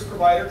service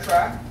provider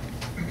track.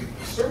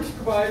 The service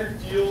provider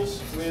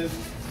deals with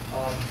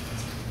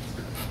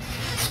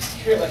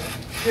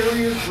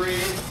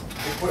carrier-grade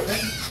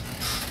equipment.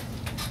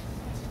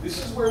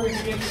 This is where we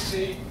begin to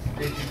see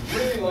that you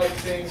really like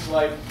things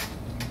like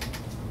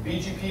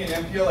BGP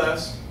and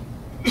MPLS.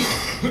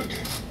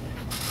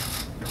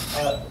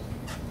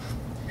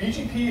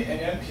 BGP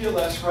and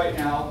MPLS right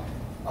now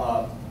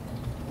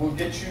will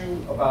get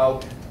you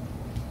about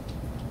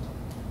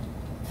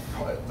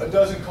a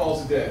dozen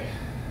calls a day,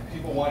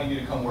 people wanting you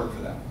to come work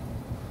for them.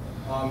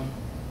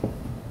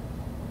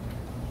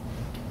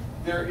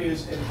 There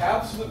is an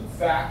absolute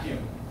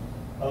vacuum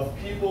of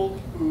people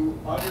who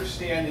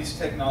understand these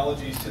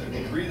technologies to the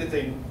degree that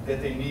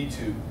they need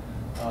to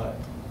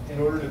in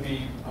order to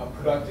be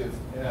productive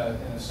in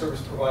a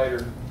service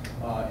provider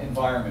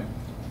environment.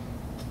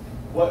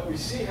 What we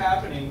see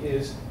happening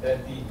is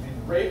that the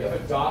rate of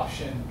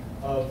adoption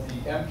of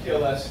the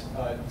MPLS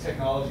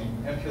technology,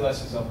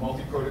 MPLS is a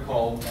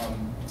multi-protocol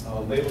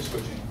label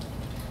switching.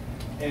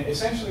 And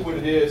essentially what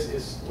it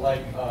is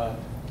like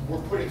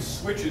we're putting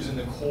switches in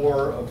the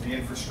core of the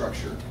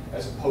infrastructure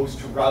as opposed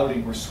to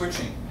routing, we're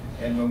switching.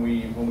 And when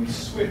we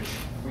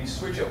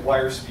switch at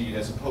wire speed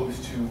as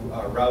opposed to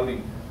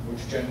routing,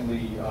 which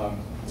generally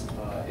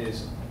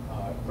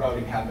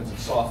routing happens in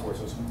software,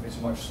 so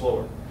it's much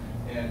slower.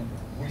 And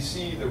we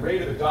see the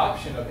rate of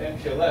adoption of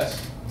MPLS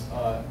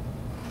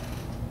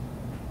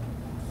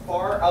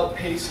far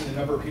outpacing the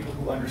number of people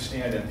who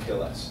understand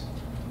MPLS.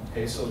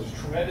 Okay, so there's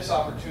tremendous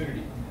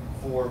opportunity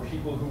for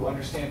people who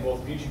understand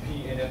both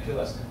BGP and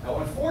MPLS. Now,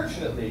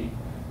 unfortunately,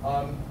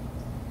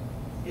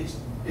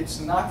 it's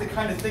not the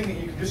kind of thing that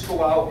you can just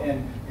go out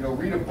and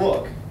read a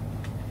book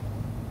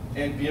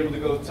and be able to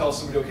go tell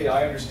somebody, okay,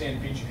 I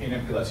understand BGP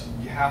and MPLS.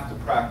 You have to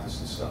practice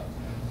this stuff.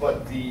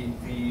 But the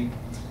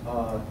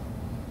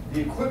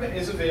equipment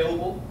is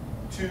available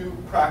to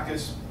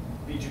practice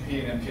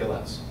BGP and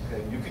MPLS.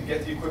 Okay, you can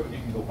get the equipment.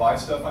 You can go buy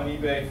stuff on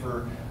eBay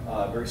for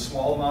a very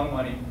small amount of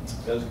money.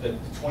 The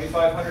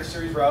 2500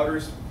 series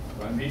routers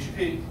run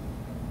BGP.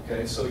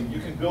 Okay, so you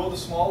can build a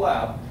small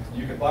lab.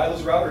 You can buy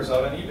those routers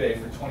out on eBay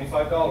for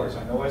 $25.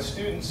 I know as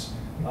students,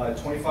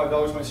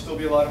 $25 might still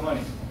be a lot of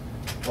money,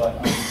 but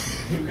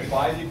you can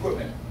buy the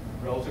equipment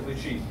relatively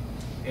cheap,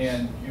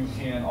 and you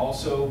can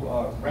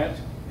also rent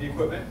the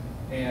equipment.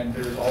 And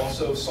there's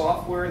also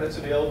software that's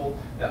available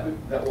that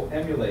will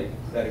emulate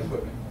that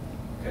equipment.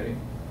 Okay,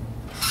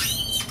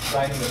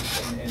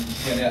 Dynamics and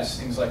DNS,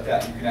 things like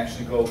that. You can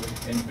actually go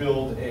and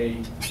build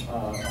an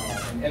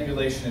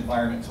emulation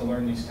environment to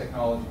learn these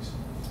technologies.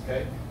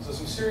 Okay, so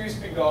some serious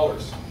big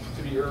dollars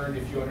to be earned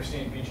if you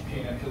understand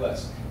BGP and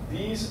MPLS.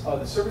 These are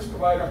the service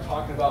provider I'm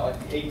talking about,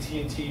 like the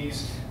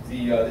AT&Ts,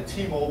 the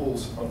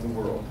T-Mobiles of the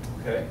world.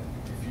 Okay,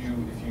 if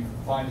you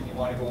find that you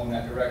want to go in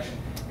that direction.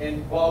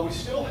 And while we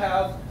still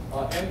have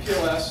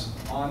MPLS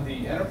on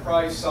the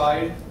enterprise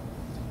side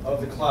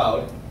of the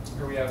cloud,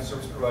 here we have a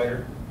service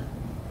provider.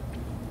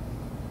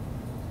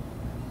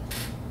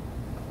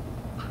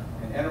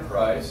 And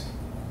enterprise.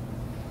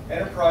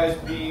 Enterprise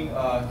being,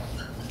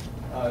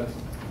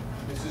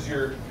 this is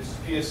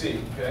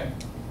PSE, okay?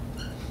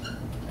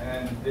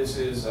 And this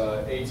is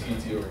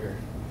AT&T over here.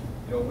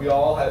 We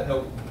all have,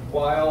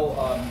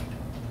 while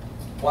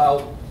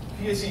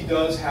PSE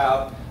does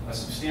have a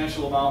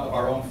substantial amount of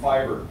our own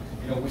fiber,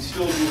 we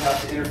still do have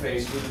to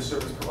interface with the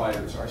service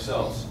providers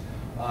ourselves.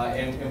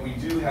 And we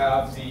do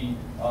have the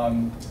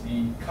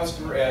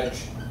customer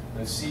edge,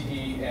 the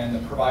CE, and the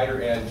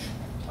provider edge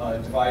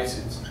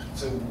devices.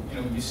 So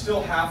you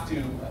still have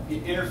to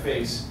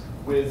interface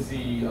with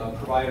the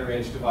provider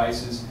edge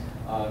devices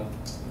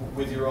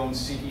with your own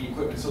CE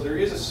equipment. So there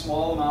is a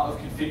small amount of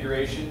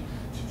configuration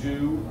to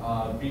do,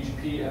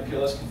 BGP,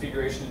 MPLS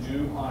configuration to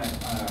do on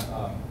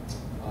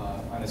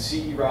a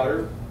CE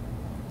router,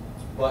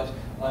 but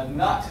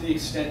not to the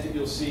extent that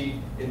you'll see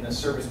in the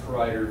service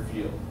provider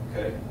field.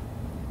 Okay,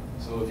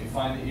 So if you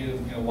find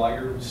that while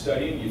you're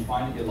studying, you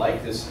find that you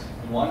like this,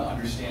 you want to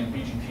understand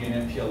BGP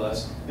and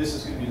MPLS, this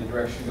is going to be the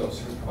direction to go,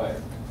 service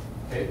provider.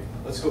 Okay,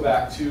 let's go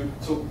back to,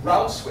 so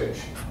route switch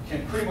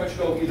can pretty much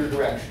go either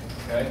direction,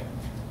 okay?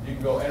 You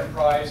can go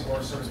enterprise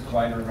or service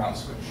provider and route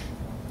switch.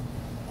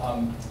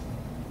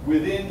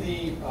 Within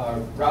the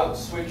route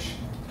switch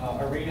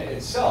arena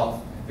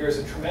itself, there's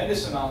a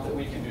tremendous amount that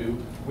we can do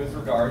with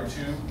regard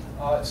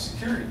to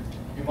security.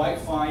 You might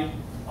find,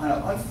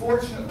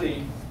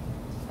 unfortunately,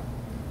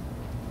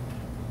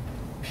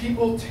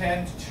 people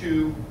tend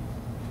to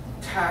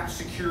tack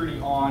security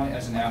on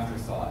as an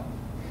afterthought,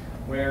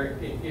 where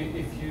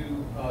if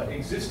you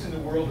exist in the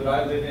world that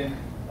I live in,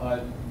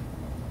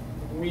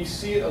 we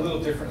see it a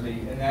little differently,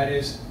 and that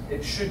is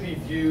it should be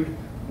viewed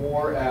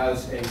more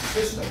as a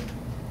system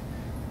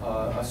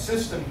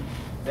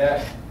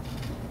that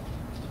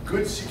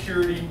good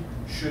security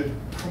should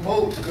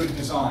promote good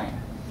design.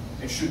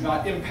 It should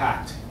not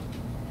impact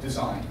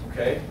design,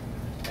 okay?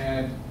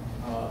 And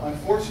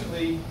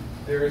unfortunately,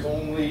 there's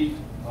only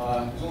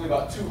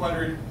about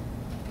 200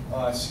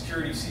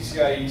 security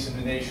CCIEs in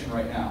the nation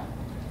right now.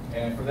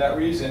 And for that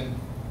reason,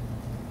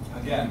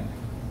 again,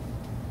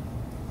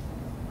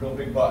 real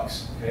big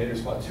bucks, okay?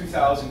 There's about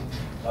 2,000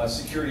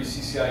 security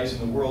CCIEs in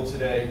the world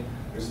today.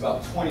 There's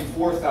about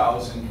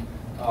 24,000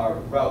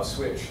 route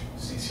switch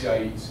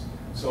CCIEs.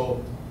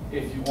 So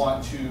if you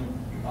want to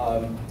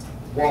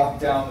walk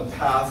down the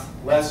path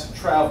less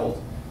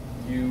traveled,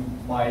 you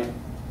might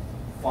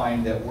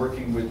find that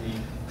working with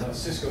the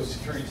Cisco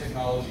security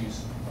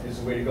technologies is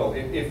the way to go.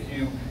 If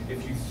you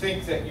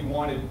think that you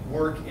want to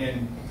work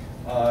in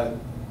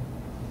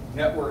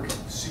network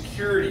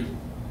security,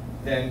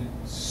 then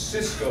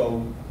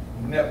Cisco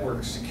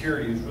network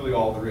security is really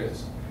all there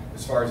is,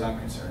 as far as I'm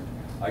concerned.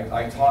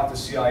 I taught the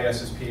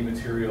CISSP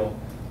material.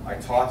 I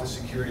taught the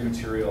security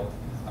material.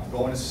 I'm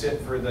going to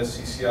sit for the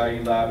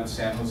CCIE lab in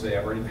San Jose.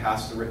 I've already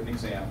passed the written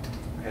exam.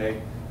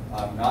 Okay,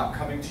 I'm not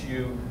coming to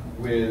you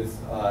with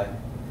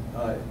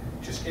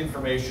just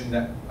information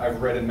that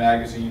I've read in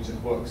magazines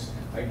and books.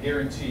 I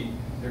guarantee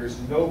there's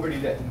nobody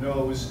that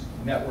knows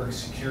network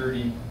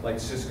security like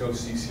Cisco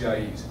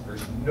CCIEs.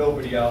 There's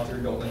nobody out there.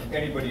 Don't let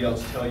anybody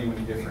else tell you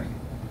any different.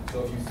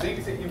 So if you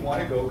think that you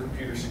want to go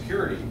computer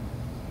security,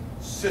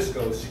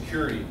 Cisco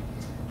security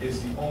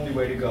is the only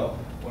way to go.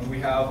 When we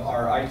have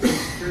our IT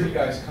security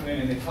guys come in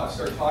and they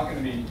start talking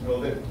to me,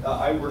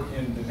 I work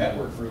in the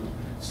network group,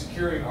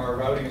 securing our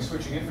routing and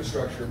switching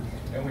infrastructure,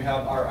 and we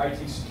have our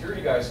IT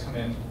security guys come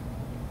in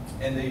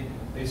and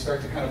they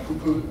start to kind of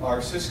poo-poo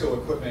our Cisco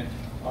equipment.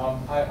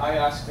 I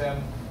ask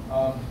them,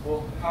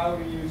 well, how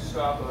do you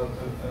stop a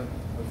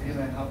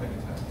VLAN hopping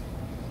attack?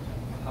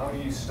 How do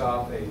you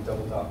stop a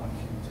double dot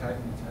 1Q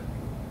tagging attack?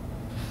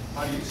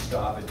 How do you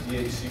stop a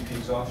DHCP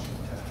exhaustion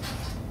attack?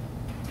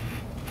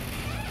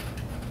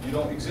 You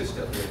don't exist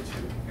at layer 2.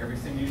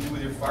 Everything you do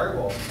with your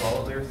firewall is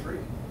all at layer 3.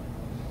 Okay.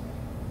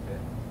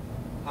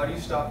 How do you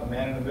stop a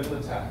man-in-the-middle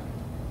attack?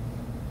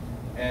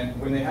 And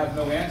when they have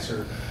no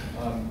answer,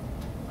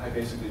 I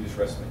basically just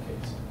rest my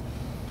case.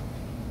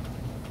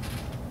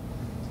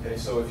 Okay,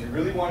 so if you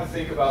really want to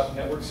think about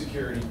network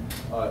security,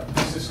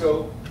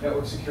 Cisco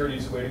network security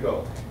is the way to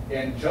go.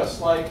 And just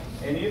like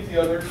any of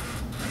the other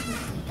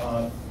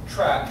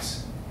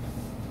tracks,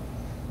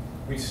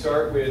 we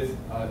start with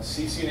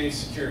CCNA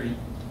security.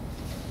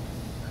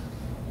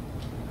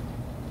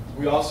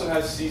 We also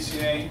have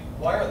CCNA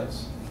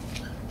wireless,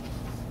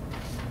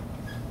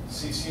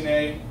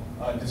 CCNA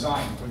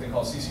design, what they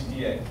call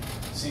CCDA,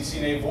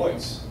 CCNA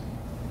voice.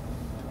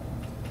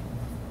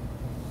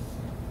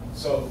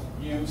 So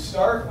you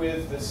start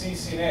with the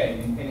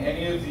CCNA in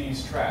any of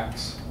these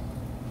tracks.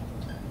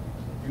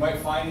 You might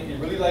find that you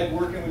really like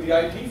working with the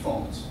IP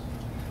phones.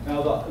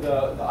 Now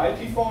the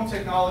IP phone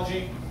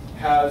technology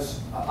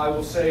has, I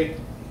will say,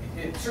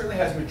 it certainly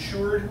has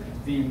matured.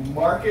 The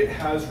market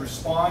has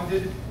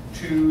responded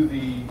to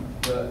the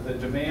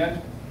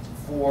demand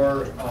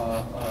for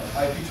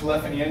IP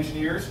telephony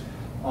engineers.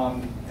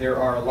 There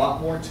are a lot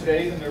more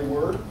today than there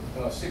were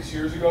 6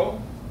 years ago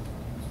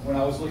when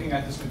I was looking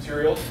at this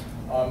material.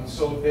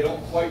 So they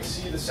don't quite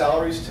see the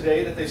salaries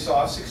today that they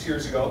saw 6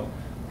 years ago,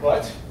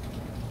 but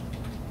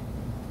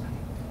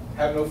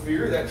have no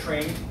fear, that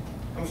train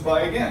comes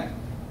by again.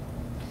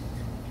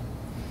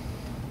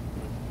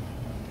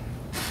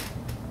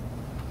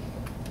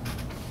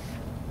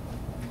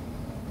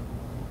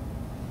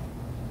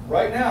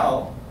 Right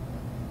now,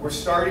 we're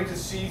starting to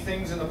see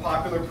things in the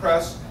popular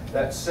press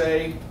that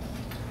say,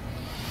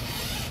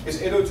 is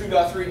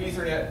 802.3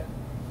 Ethernet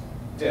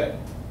dead?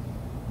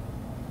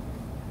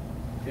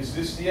 Is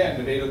this the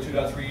end of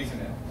 802.3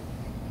 Ethernet?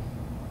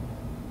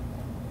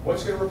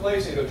 What's going to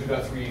replace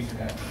 802.3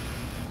 Ethernet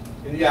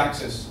in the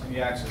access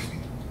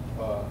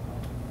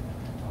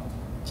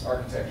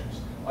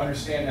architectures?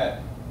 Understand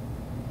that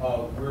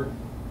we're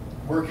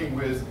working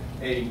with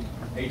a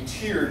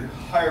tiered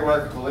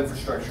hierarchical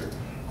infrastructure,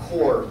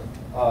 core,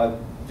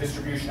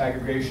 distribution,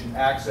 aggregation,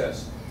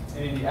 access.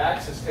 And in the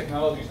access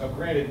technologies, now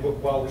granted,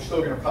 while we're still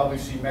going to probably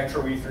see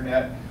Metro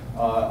Ethernet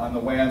on the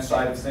WAN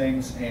side of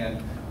things,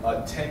 and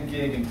 10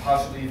 gig and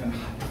possibly even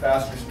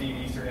faster speed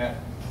Ethernet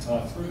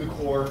through the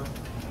core.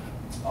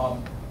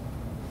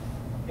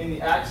 In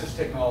the access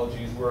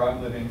technologies where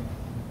I'm living,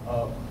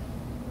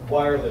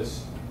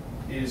 wireless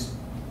is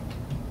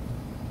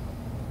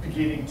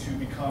beginning to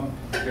become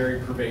very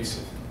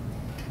pervasive.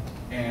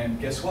 And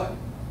guess what?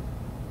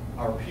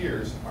 Our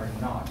peers are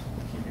not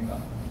keeping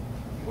up.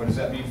 What does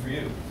that mean for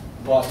you?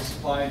 Loss of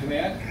supply and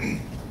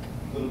demand.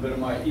 A little bit of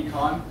my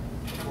econ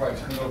before I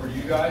turn it over to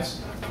you guys.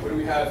 What do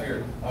we have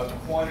here?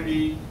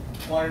 Quantity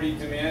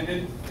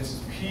demanded. This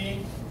is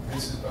P.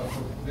 This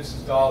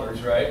is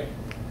dollars, right?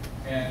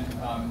 And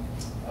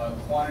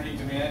quantity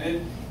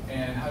demanded.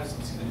 And how does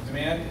the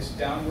demand is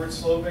downward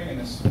sloping and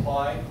the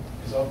supply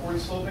is upward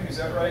sloping? Is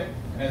that right?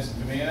 And as the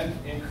demand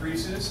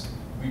increases,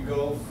 we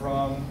go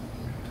from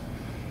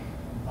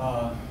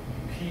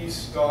P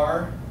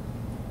star,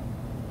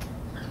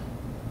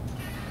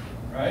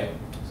 right?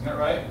 Isn't that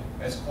right?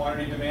 As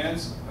quantity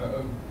demanded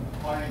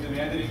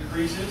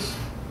increases,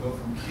 go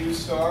from Q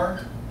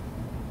star,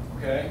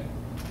 okay?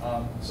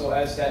 So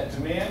as that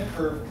demand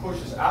curve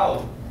pushes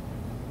out,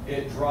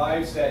 it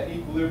drives that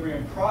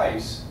equilibrium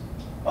price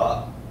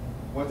up.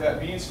 What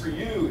that means for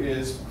you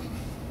is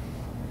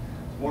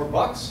more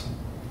bucks,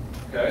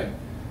 okay?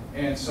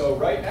 And so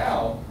right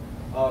now,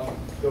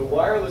 the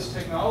wireless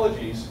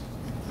technologies,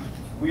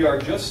 we are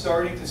just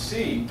starting to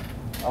see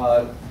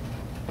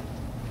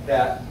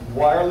that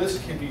wireless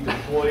can be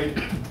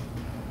deployed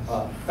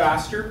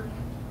faster,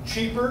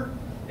 cheaper,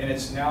 and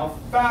it's now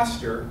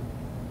faster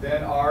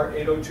than our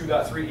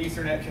 802.3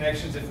 Ethernet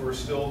connections if we're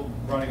still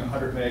running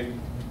 100 meg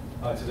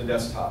to the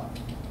desktop.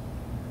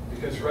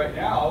 Because right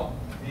now,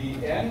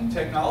 the N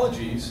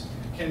technologies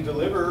can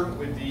deliver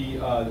with the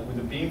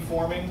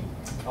beamforming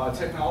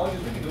technologies,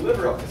 we can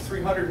deliver up to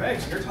 300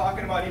 megs, and you're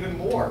talking about even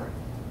more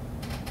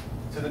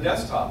to the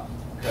desktop.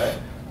 Okay.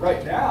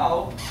 Right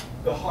now,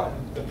 the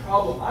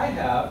problem I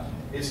have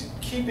is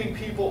keeping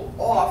people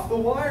off the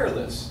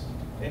wireless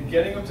and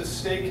getting them to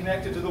stay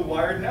connected to the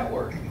wired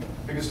network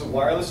because the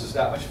wireless is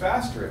that much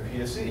faster at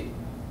PSE.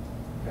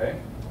 Okay.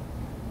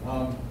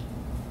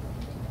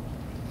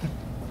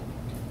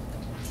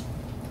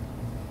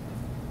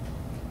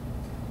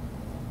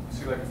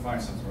 See if I can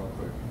find something real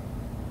quick.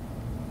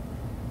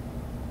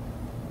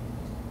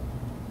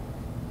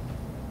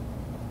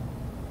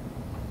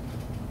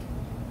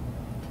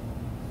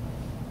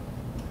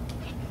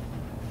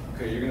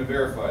 Okay, you're going to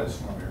verify this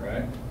for me,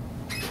 right?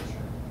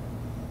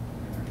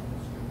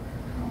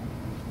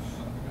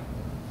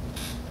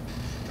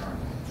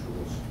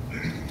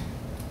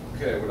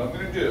 Okay, what I'm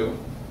going to do,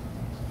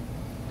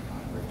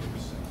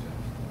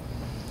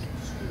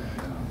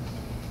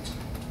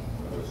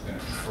 what I was going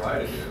to try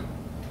to do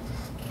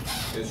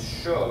is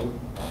show,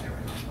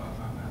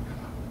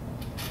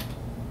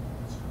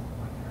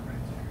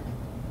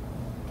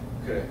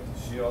 okay,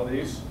 see all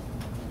these?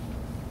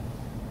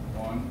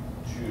 1,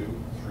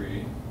 2,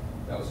 3.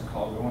 That was a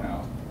call going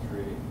out, 3.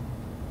 And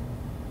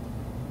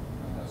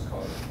that's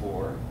called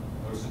 4.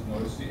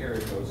 Notice the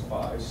area codes,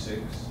 5,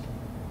 6,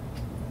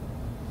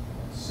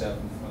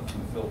 7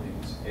 from the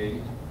Philippines,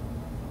 8,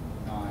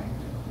 9,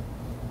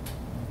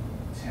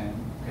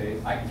 10.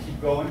 Okay, I can keep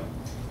going.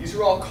 These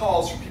are all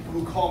calls from people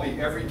who call me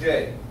every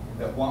day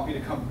that want me to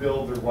come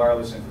build their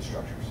wireless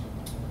infrastructures.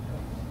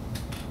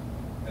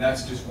 And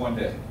that's just one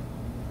day.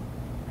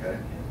 Okay.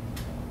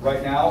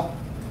 Right now,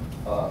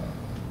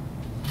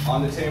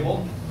 on the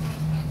table,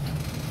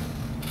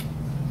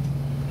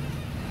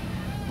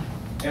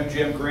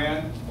 MGM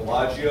Grand,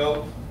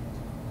 Bellagio,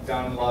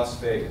 down in Las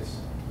Vegas.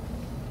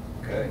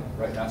 Okay,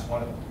 right, that's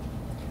one of them.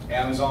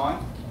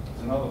 Amazon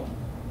is another one.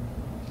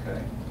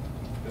 Okay,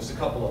 just a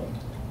couple of them.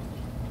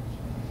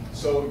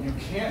 So you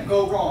can't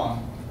go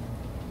wrong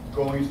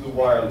going to the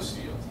wireless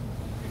field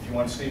if you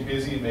want to stay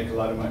busy and make a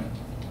lot of money.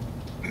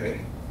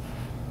 Okay.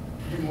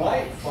 You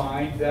might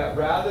find that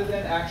rather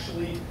than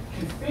actually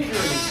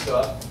configuring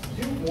stuff,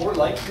 you more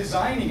like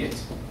designing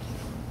it.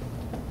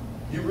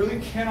 You really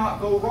cannot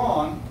go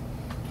wrong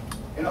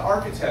in an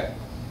architect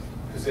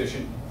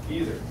position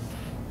either.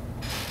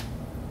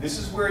 This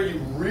is where you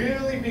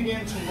really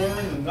begin to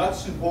learn the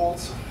nuts and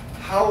bolts,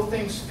 how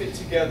things fit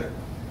together.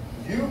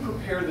 You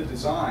prepare the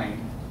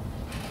design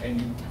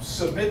and you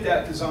submit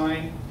that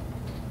design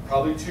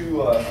probably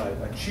to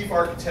a chief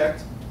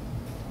architect,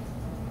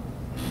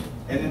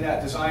 and then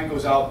that design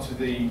goes out to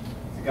the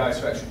guys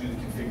who actually do the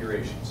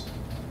configurations.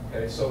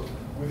 Okay, so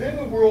within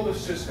the world of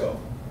Cisco,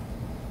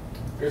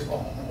 there's a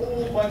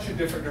whole bunch of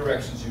different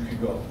directions you can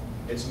go.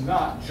 It's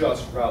not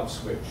just route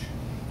switch.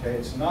 Okay,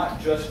 it's not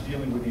just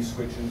dealing with these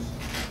switches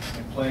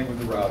and playing with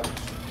the routers.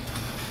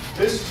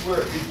 This is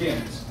where it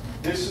begins.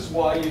 This is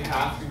why you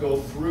have to go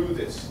through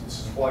this.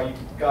 This is why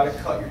you've got to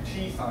cut your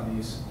teeth on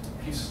these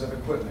pieces of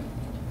equipment.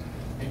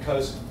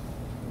 Because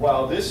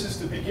while this is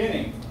the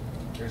beginning,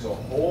 there's a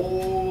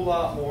whole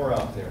lot more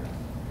out there.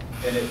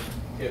 And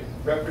it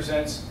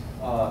represents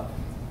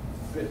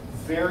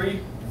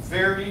very,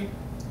 very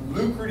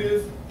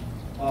lucrative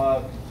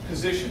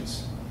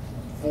positions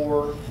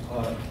for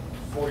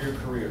your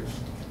careers.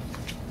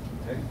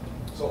 Okay?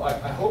 So I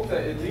hope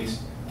that at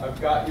least I've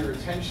got your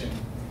attention,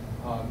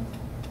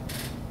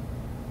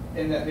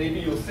 and that maybe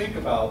you'll think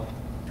about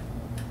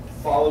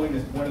following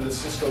one of the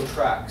Cisco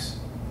tracks,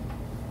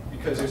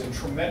 because there's a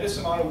tremendous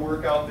amount of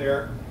work out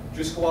there.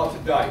 Just go out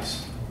to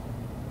DICE,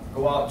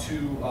 go out to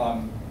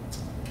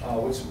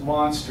what's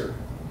Monster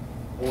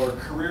or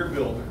Career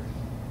Builder,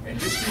 and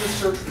just do a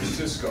search for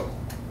Cisco,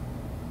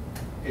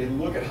 and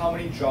look at how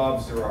many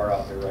jobs there are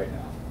out there right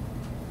now.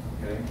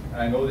 Okay?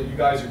 And I know that you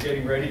guys are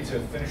getting ready to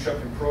finish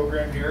up your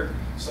program here.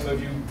 Some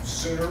of you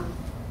sooner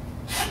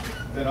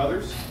than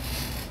others.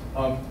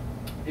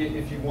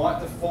 If you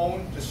want the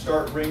phone to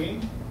start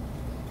ringing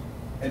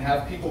and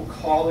have people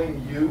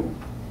calling you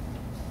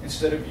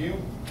instead of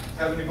you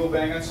having to go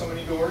bang on so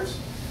many doors,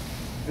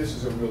 this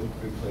is a real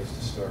good place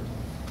to start.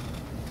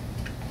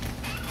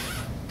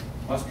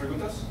 ¿Más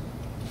preguntas?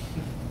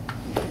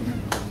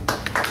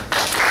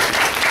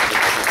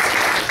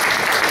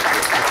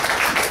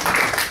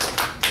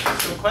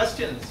 Some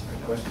questions?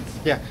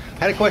 Yeah, I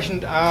had a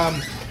question.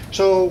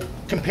 So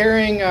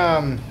comparing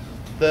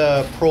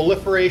the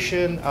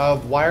proliferation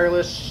of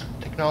wireless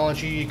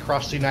technology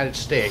across the United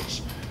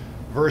States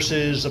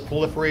versus the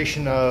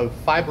proliferation of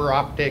fiber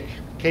optic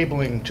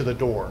cabling to the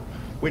door,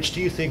 which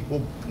do you think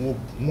will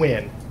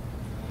win?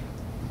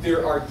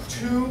 There are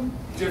two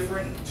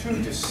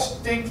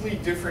distinctly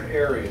different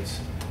areas,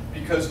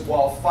 because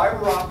while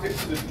fiber optic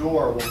to the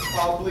door will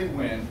probably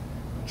win,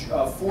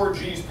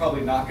 4G is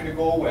probably not going to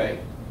go away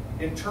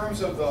in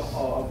terms of the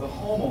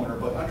homeowner.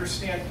 But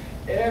understand,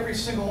 every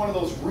single one of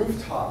those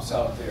rooftops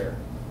out there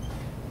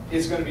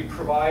is going to be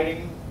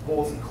providing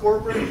both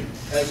corporate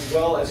as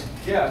well as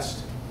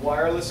guest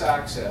wireless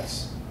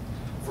access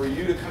for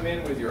you to come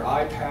in with your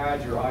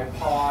iPad, your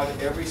iPod,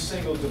 every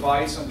single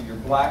device under your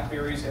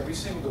Blackberries, every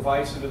single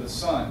device under the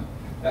sun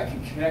that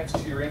can connect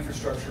to your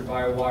infrastructure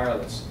via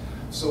wireless.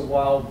 So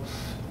while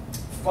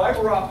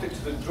fiber optic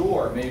to the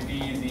door may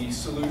be the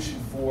solution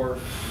for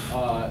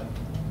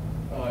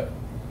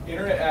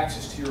internet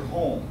access to your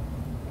home,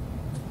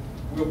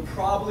 we'll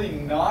probably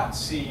not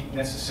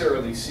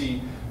necessarily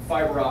see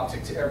fiber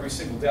optic to every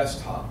single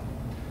desktop.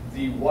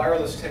 The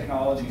wireless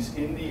technologies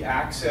in the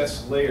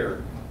access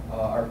layer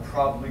are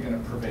probably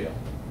going to prevail.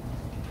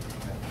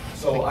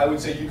 So I would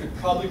say you could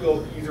probably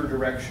go either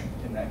direction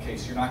in that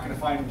case. You're not going to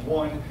find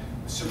one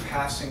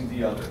surpassing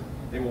the other.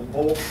 They will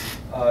both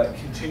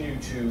continue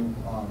to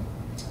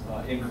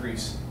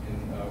increase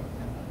in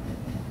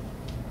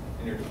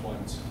your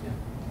deployments. Yeah.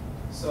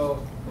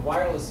 So the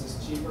wireless is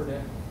cheaper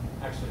to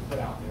actually put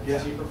out there.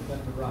 It's cheaper for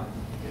them to run.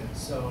 Yeah.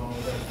 So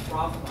the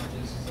profit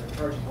margins is they're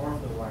charging more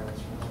for the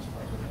wireless for the most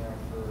part than they are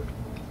for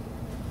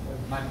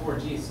my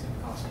 4G is going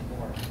to cost me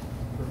more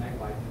per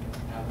megabyte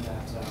than having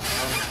that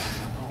wireless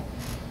on my home.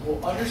 Well,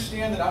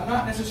 understand that I'm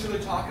not necessarily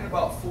talking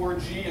about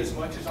 4G as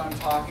much as I'm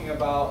talking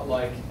about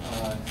like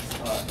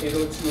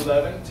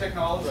 802.11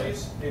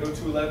 technologies,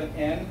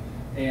 802.11n,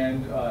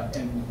 and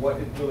what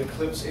it will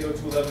eclipse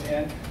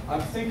 802.11n.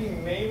 I'm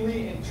thinking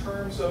mainly in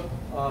terms of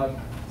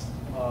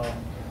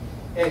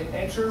an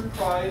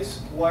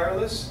enterprise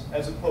wireless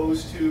as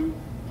opposed to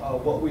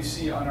what we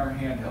see on our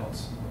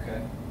handhelds.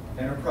 Okay,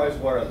 enterprise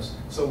wireless.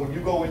 So when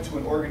you go into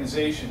an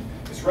organization,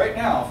 because right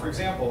now, for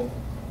example,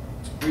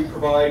 we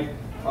provide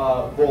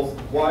both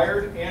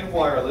wired and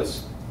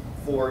wireless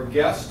for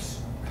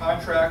guests,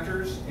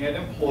 contractors, and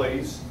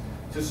employees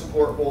to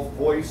support both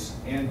voice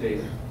and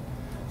data.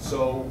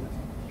 So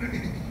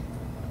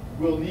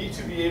we'll need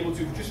to be able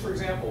to, just for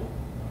example,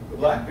 the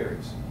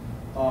Blackberries.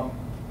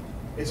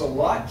 It's a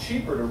lot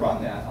cheaper to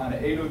run that on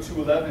an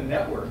 802.11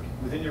 network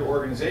within your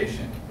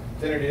organization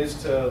than it is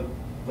to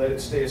let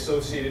it stay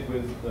associated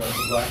with the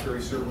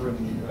BlackBerry server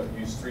and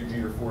use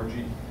 3G or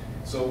 4G.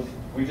 So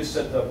we just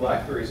set the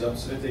Blackberries up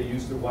so that they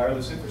use the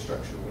wireless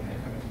infrastructure when they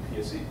come into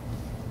PSE.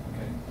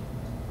 Okay.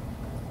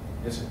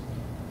 Yes, sir.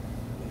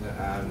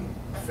 I'm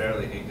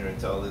fairly ignorant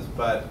to all this,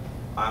 but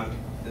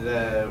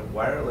the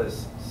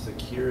wireless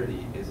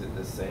security, is it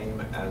the same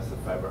as the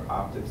fiber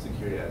optic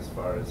security as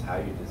far as how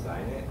you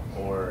design it,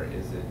 or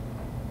is it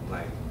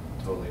like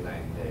totally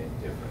night and day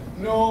different?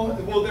 No,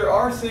 well there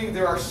are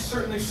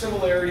certainly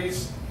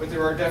similarities, but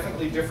there are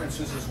definitely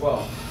differences as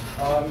well.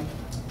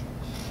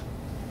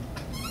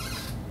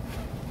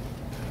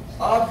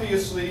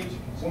 Obviously,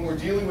 when we're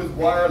dealing with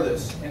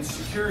wireless and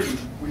security,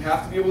 we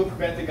have to be able to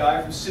prevent the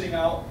guy from sitting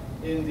out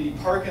in the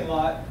parking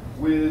lot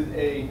with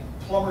a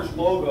plumber's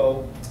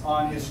logo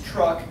on his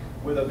truck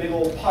with a big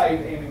old pipe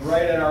aiming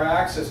right at our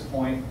access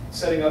point,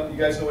 setting up, you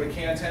guys know what a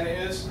can antenna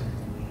is?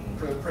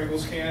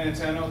 Pringles can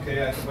antenna,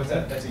 okay, what's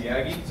that? That's a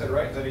Yagi, is that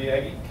right? Is that a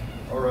Yagi?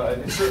 Or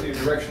it's certainly a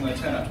directional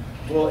antenna.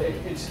 Well,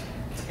 it's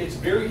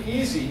very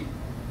easy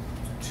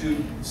to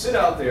sit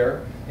out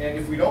there, and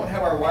if we don't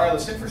have our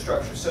wireless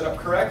infrastructure set up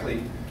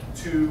correctly,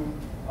 to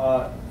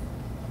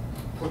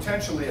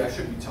potentially, I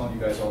shouldn't be telling you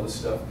guys all this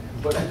stuff,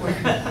 but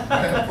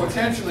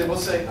potentially, we'll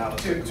say,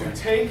 to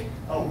take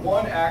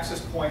one access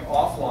point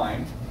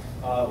offline,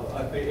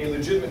 a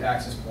legitimate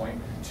access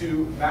point,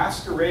 to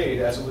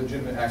masquerade as a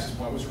legitimate access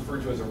point, what's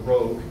referred to as a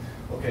rogue,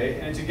 okay?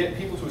 And to get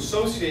people to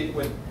associate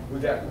with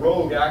that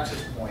rogue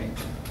access point,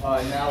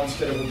 now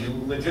instead of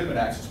a legitimate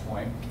access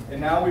point, and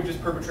now we've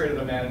just perpetrated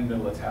a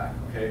man-in-the-middle attack,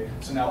 okay?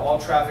 So now all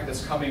traffic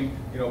that's coming,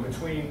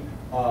 between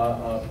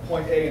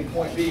point A and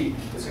point B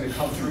is going to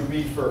come through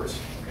me first,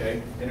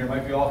 okay? And there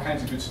might be all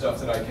kinds of good stuff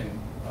that I can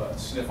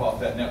sniff off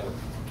that network,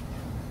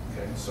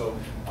 okay? So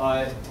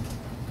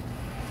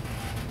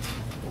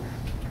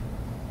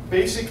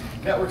basic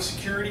network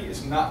security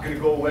is not going to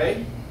go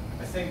away.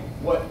 I think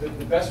what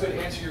the best way to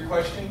answer your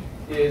question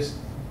is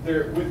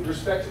with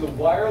respect to the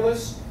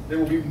wireless, there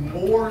will be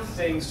more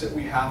things that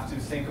we have to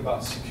think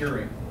about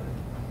securing.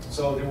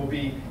 So there will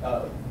be,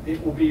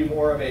 it will be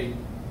more of a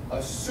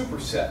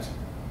superset,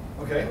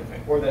 okay?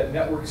 Or that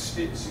network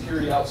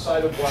security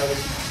outside of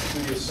wireless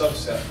will be a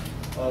subset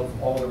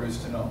of all there is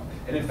to know.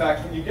 And in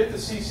fact, when you get the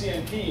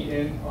CCNP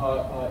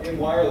in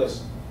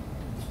wireless,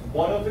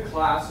 one of the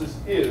classes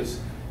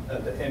is,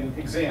 and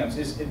exams,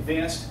 is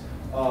advanced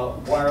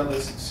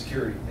wireless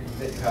security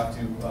that you have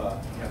to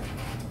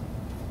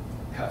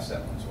pass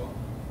that one as well.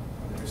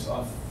 There's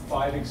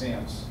 5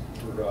 exams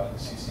for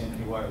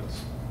CCNP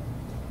wireless.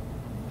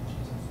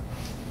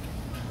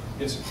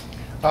 Yes,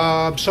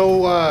 sir.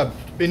 So,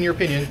 in your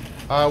opinion,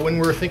 when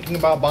we're thinking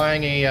about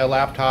buying a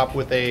laptop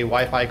with a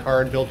Wi-Fi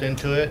card built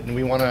into it, and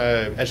we want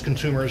to, as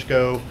consumers,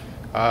 go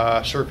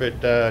surf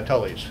at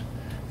Tully's,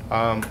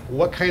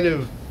 what kind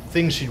of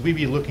things should we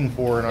be looking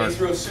for in our...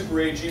 Aethros Super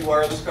AG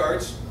wireless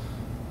cards.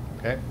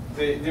 Okay.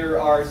 There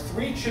are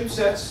 3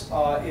 chipsets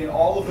in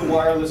all of the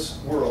wireless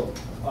world.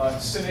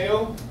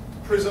 Cineo,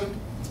 Prism,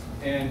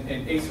 and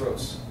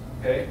Aethros.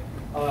 Okay?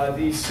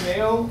 The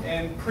Cineo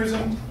and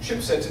Prism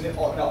chipsets, and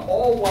now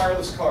all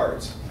wireless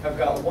cards have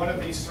got one of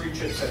these 3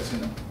 chipsets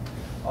in them.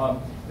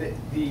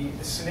 The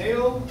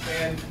Cineo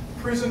and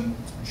Prism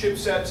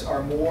chipsets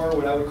are more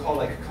what I would call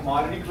like a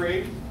commodity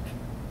grade.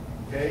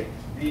 Okay?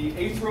 The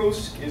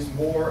Aethros is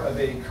more of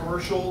a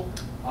commercial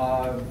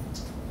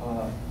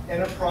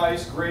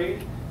enterprise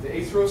grade. The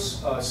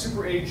Aethros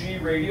Super AG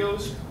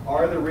radios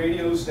are the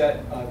radios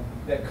that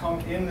come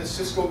in the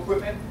Cisco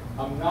equipment.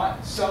 I'm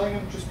not selling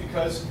them just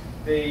because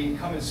they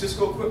come in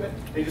Cisco equipment.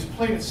 They just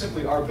plain and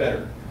simply are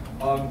better.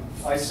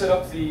 I set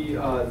up the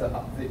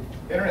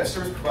internet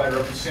service provider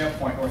up in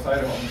Sandpoint, North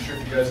Idaho. I'm sure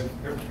if you guys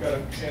have ever got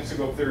a chance to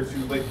go up there to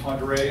Lake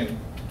Pend Oreille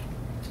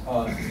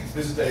and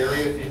visit that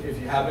area. If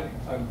you haven't,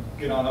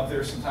 get on up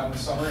there sometime in the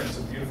summer. It's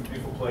a beautiful,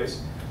 beautiful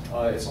place.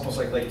 It's almost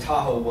like Lake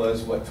Tahoe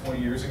was, what, 20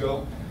 years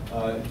ago?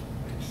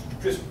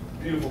 It's just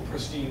beautiful,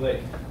 pristine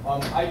lake.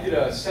 I did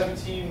a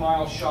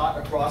 17-mile shot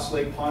across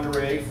Lake Pend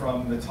Oreille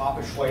from the top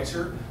of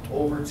Schweitzer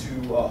over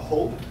to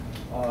Hope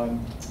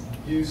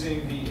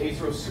using the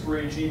Aethros Super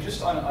AG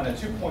just on a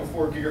 2.4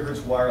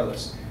 gigahertz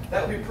wireless.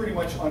 That would be pretty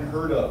much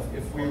unheard of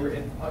if we were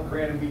in,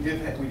 granted we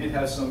did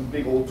have some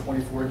big old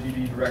 24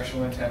 dB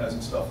directional antennas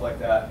and stuff like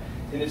that.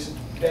 And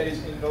that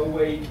is in no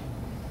way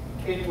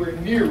anywhere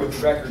near what the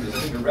record is. I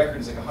think the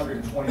record is like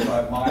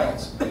 125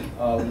 miles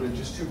with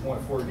just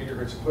 2.4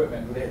 gigahertz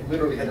equipment. They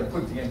literally had to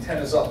put the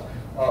antennas up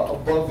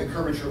above the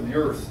curvature of the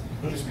Earth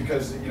just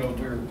because we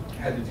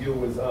had to deal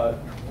with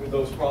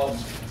those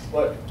problems.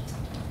 But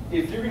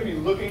if you're going to be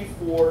looking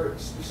for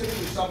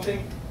specifically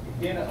something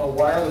in a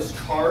wireless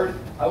card,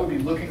 I would be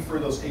looking for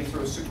those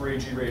Aethros Super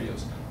AG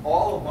radios.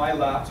 All of my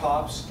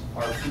laptops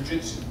are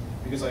Pudget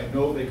because I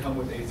know they come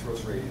with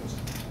Aethros radios.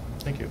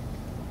 Thank you.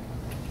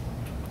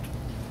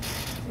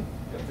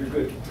 Yeah, they're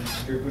good.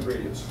 They're good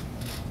radios.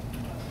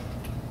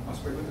 Want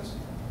to spray with this?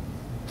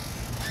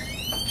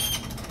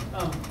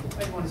 I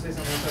want to say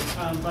something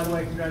real quick. By the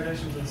way,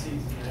 congratulations on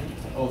season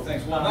 8. Oh,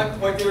 thanks. Well, I'm not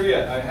quite there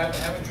yet. I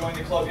haven't joined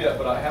the club yet,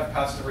 but I have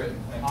passed the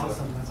written.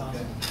 Awesome. That's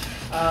awesome.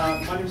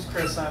 My name is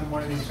Chris. I'm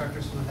one of the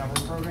instructors for the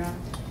network program.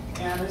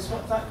 And I just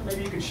thought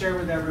maybe you could share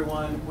with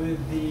everyone with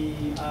the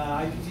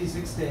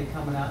IPT6 Day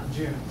coming out in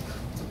June.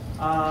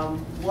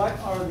 What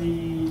are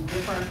the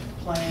different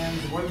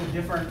plans, what are the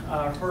different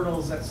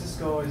hurdles that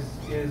Cisco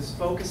is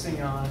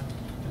focusing on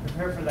to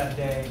prepare for that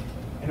day?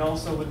 And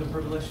also with the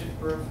proliferation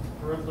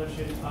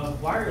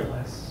of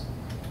wireless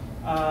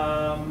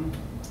and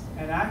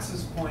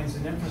access points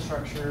and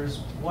infrastructures,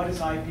 what does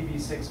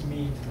IPv6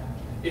 mean to that?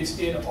 It's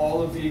in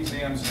all of the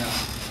exams now,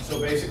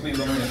 so basically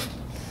learn it.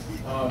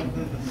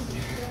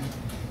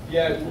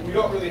 Yeah, we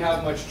don't really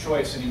have much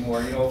choice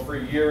anymore. For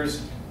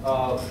years,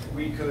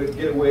 we could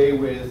get away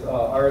with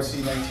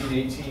RFC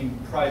 1918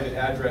 private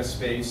address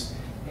space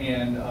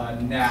and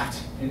NAT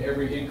in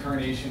every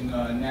incarnation,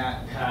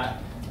 NAT,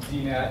 PAT,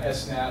 DNAT,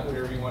 SNAT,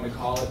 whatever you want to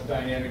call it,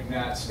 dynamic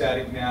NAT,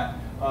 static NAT.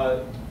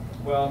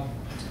 Well,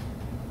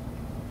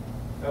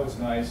 that was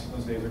nice.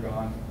 Those days are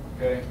gone.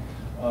 Okay.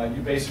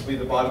 You basically,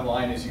 the bottom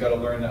line is you got to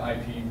learn the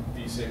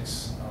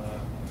IPv6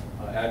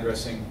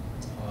 addressing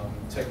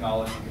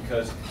technology,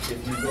 because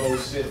if you go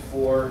sit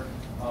for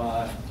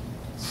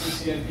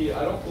CCNP,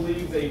 I don't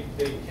believe they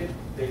hit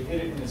it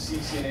in the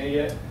CCNA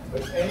yet,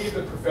 but any of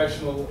the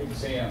professional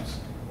exams,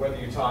 whether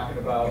you're talking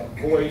about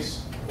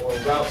voice or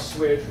route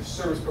switch or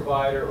service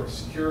provider or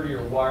security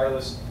or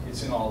wireless,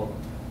 it's in all of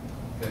them.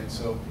 Okay,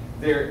 so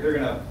they're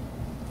gonna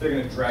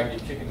drag you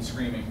kicking and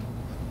screaming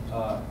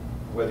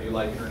whether you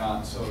like it or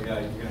not. So yeah,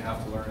 you're going to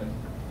have to learn it.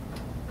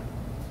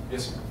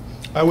 Yes, sir.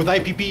 With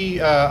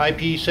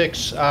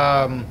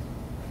IPv6,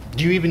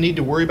 do you even need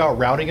to worry about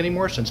routing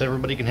anymore since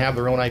everybody can have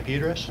their own IP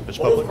address? If it's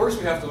Well, public? of course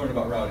we have to learn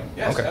about routing.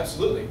 Yes, Okay.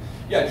 absolutely.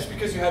 Yeah, just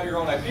because you have your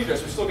own IP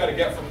address, we still got to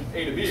get from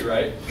A to B,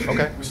 right?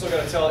 Okay. We still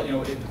got to tell, you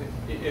know,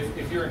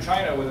 if you're in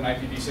China with an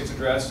IPv6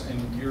 address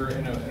and you're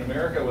in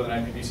America with an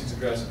IPv6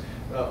 address,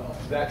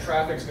 that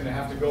traffic's going to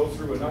have to go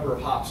through a number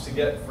of hops to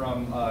get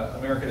from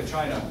America to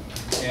China,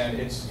 and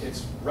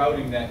it's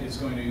routing that is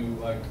going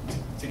to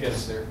get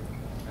us there.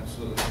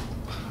 Absolutely.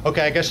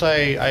 Okay, I guess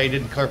I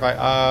didn't clarify.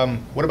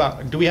 What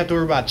about, do we have to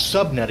worry about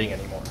subnetting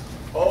anymore?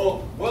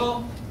 Oh,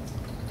 well,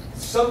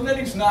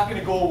 subnetting's not going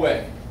to go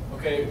away.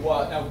 Okay,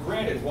 well, now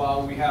granted,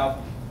 while we have,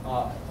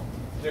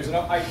 there's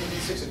enough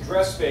IPv6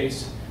 address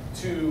space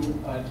to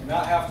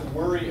not have to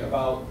worry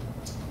about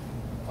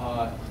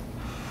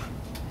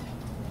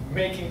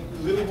making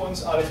little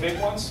ones out of big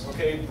ones,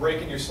 okay,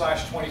 breaking your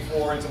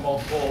 /24 into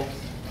multiple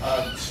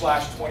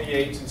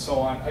 /28s and so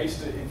on. I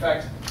used to, in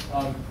fact,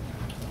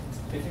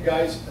 if you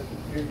guys,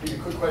 give you a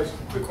quick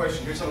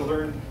question, here's how to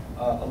learn,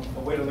 a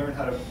way to learn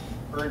how to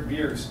earn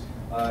beers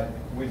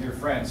with your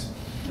friends.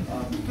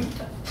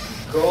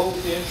 Go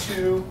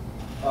into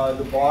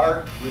the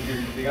bar with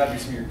your, they gotta be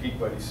some of your geek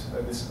buddies,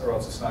 or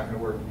else it's not gonna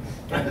work.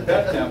 And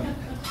bet them,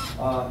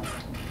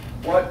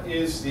 what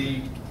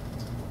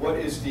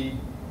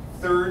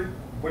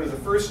are the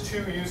first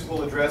two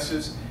usable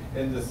addresses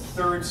in the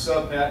third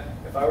subnet?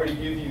 If I were to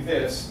give you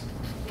this,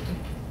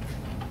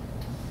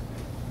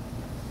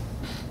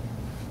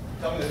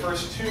 tell me the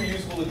first two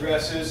usable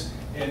addresses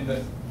in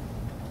the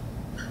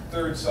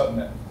third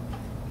subnet.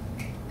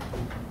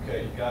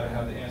 Okay, you got to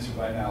have the answer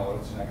by now, or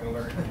else you're not going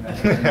to learn.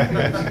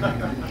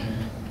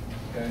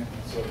 Okay,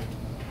 so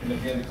at the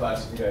end of the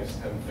class, if you guys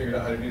haven't figured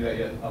out how to do that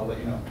yet, I'll let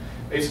you know.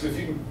 Basically, if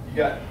you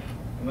got,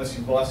 unless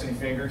you've lost any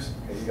fingers,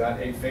 okay, you got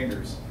 8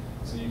 fingers,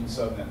 so you can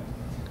subnet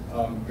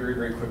very,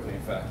 very quickly.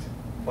 In fact,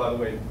 by the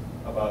way,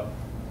 about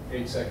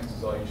 8 seconds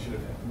is all you should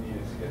have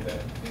needed to get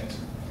that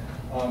answer.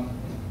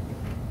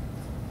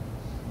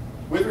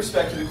 With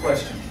respect to the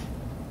question,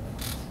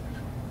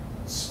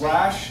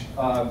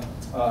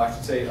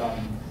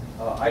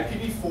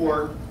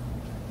 IPv4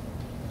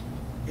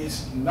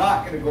 is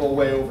not going to go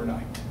away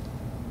overnight.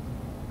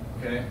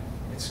 Okay,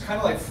 it's kind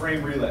of like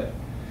frame relay.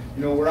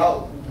 You know, we're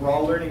all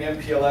learning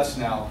MPLS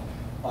now,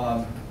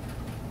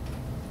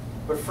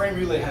 but frame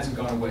relay hasn't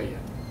gone away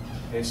yet.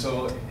 Okay,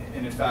 so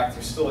and in fact,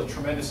 there's still a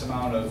tremendous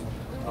amount of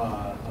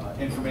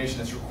information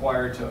that's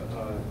required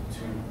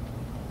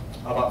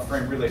about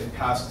frame relay to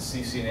pass the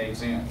CCNA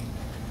exam.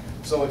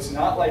 So it's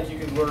not like you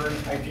can learn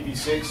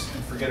IPv6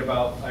 and forget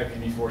about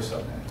IPv4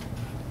 subnet.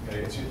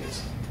 Okay,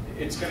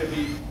 it's going to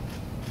be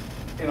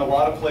in a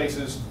lot of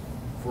places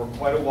for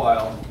quite a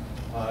while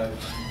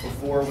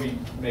before we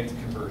make the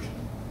conversion.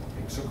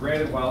 Okay, so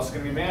granted, while it's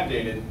going to be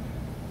mandated,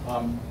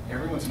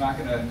 everyone's not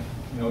going to,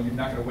 you know, you're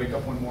not going to wake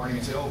up one morning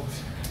and say, oh,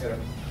 I got to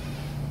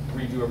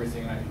redo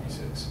everything in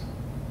IPv6.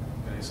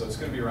 Okay, so it's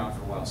going to be around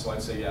for a while. So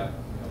I'd say, yeah, you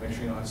know, make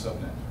sure you know how to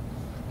subnet.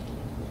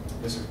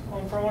 Yes, sir.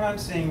 Well, from what I'm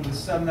seeing with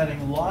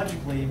subnetting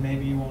logically,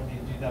 maybe you won't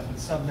need to do that, but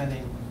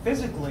subnetting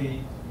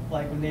physically,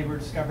 like with neighbor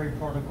discovery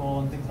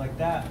protocol and things like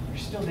that, you're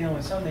still dealing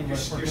with subnetting.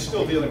 You're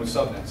still dealing with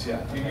subnets,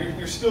 yeah.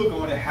 You're still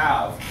going to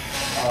have,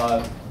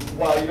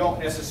 while you don't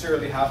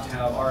necessarily have to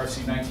have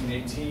RFC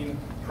 1918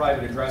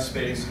 private address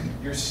space,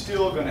 you're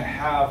still going to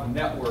have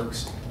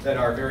networks that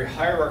are very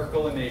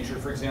hierarchical in nature.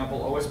 For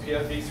example,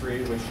 OSPF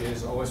v3, which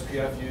is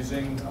OSPF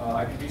using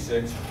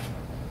IPv6,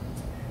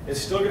 is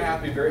still going to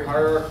have to be very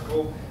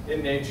hierarchical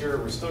in nature.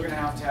 We're still going to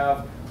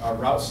have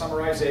route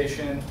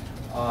summarization.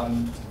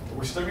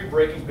 We're still going to be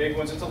breaking big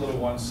ones into little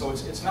ones, so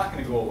it's not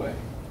going to go away.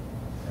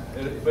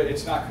 But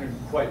it's not going to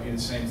quite be the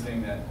same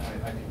thing that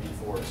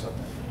IPv4 or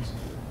subnet is.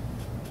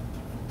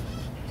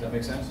 Does that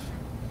make sense?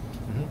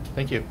 Mm-hmm.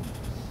 Thank you.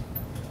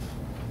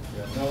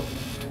 Yeah, no,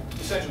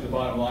 essentially the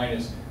bottom line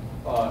is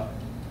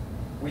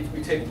we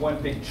take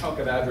one big chunk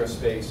of address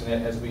space,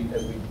 and as we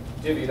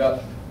divvy it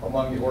up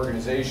among the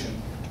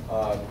organization,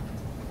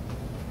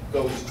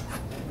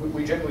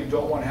 we generally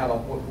don't want to have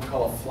what we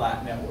call a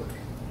flat network.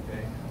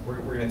 Okay,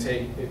 we're going to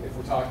take, if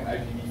we're talking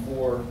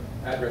IPv4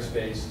 address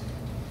space,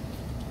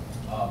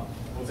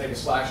 we'll take a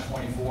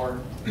 /24,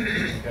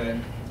 okay,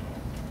 and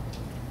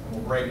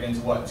we'll break it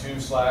into what, 2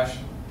 slash.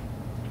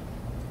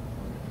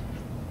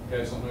 You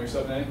guys don't know your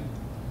subname?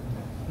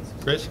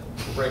 Chris?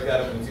 We'll break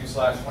that up into 2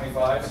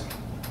 /25s.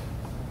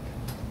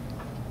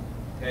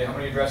 Okay, how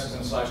many addresses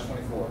in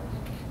 /24?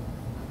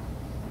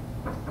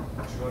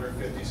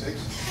 256.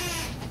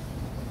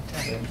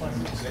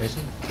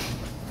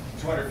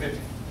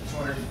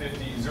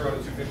 250, 0 to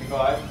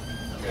 255.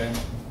 Okay.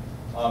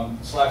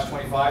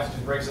 /25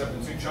 just breaks it up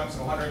into 2 chunks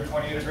of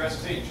 128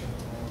 addresses each.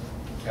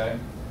 Okay.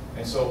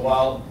 And so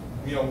while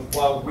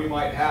we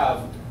might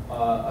have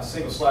a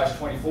single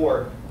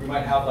 /24, we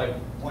might have like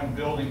one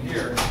building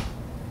here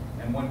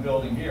and one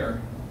building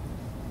here,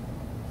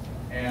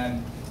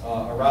 and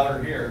a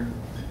router here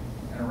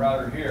and a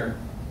router here,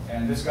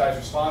 and this guy's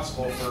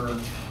responsible for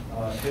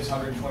his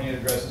 128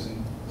 addresses,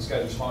 and this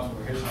guy's responsible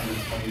for his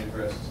 128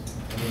 addresses,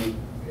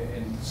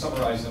 and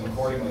summarize them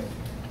accordingly.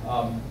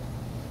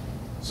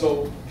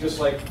 So just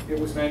like it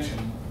was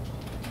mentioned,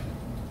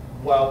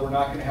 while we're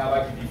not going to have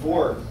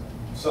IPv4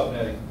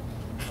 subnetting,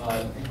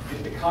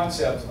 the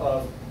concept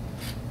of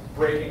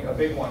breaking a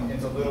big one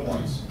into little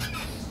ones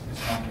is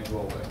not going to go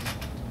away.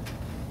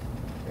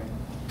 Okay.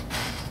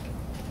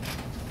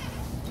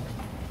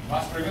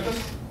 Más preguntas?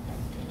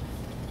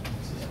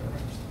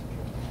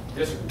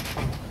 Yes, sir.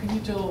 Can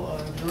you tell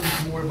a little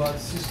bit more about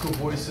Cisco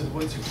voice and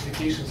what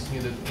certifications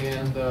needed,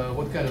 and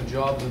what kind of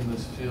jobs in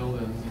this field,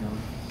 and how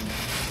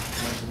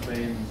much to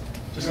pay, and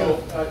just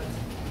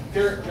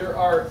there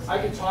are. I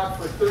could talk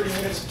for 30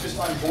 minutes just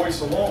on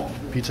voice alone.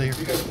 Pizza here.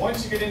 Because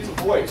once you get into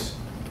voice,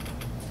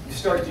 you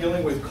start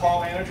dealing with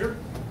call manager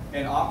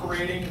and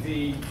operating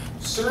the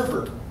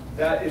server.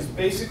 That is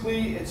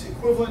basically, it's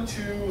equivalent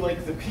to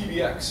like the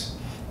PBX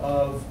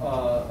of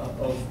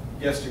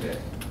yesterday.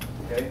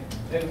 Okay.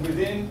 Then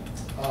within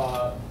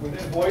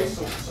voice,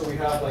 so we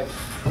have like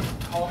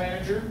call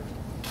manager.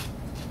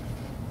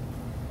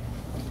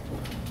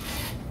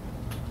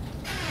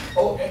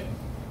 Oh, and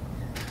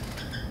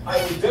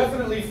I would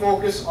definitely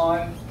focus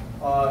on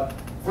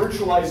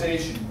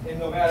virtualization. And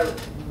no matter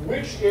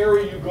which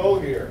area you go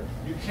here,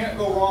 you can't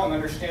go wrong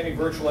understanding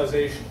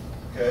virtualization.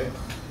 Okay?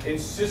 In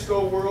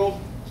Cisco world,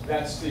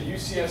 that's the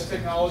UCS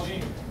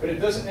technology, but it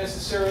doesn't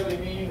necessarily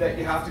mean that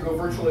you have to go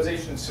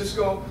virtualization in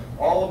Cisco.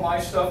 All of my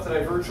stuff that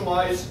I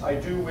virtualize, I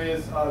do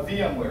with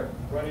VMware,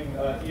 running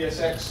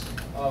ESX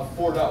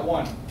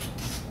 4.1.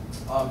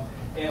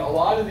 And a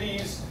lot of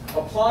these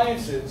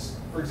appliances,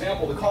 for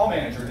example, the call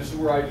manager, this is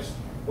where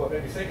what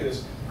made me think of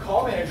this,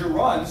 call manager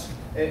runs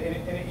in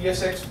an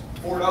ESX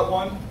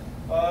 4.1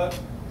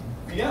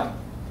 VM.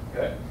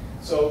 Okay?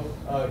 So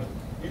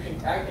you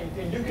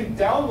can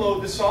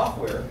download the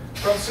software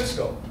from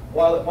Cisco.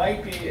 While it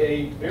might be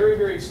a very,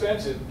 very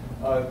expensive,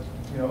 $4,000,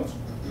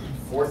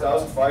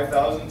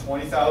 $5,000,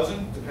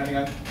 $20,000, depending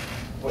on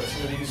what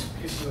some of these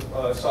pieces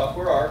of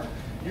software are,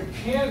 you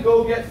can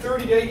go get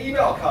 30-day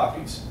eval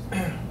copies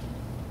and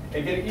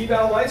get an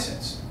eval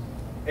license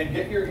and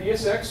get your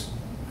ESX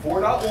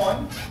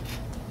 4.1,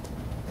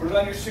 put it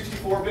on your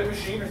 64-bit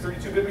machine or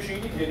 32-bit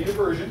machine, you can get either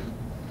version,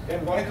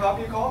 and run a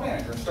copy of Call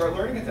Manager and start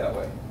learning it that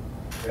way.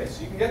 Okay,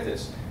 so you can get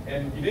this.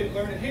 And you didn't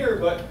learn it here,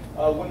 but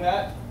when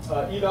that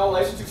eval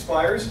license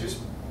expires, just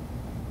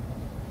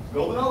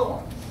build another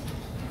one.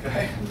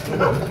 Okay?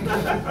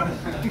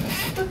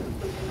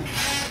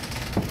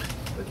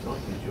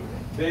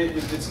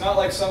 It's not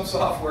like some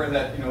software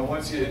that,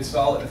 once you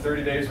install it in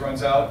 30 days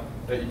runs out,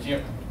 that you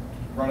can't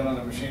run it on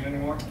the machine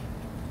anymore.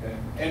 Okay?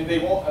 And they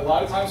won't, a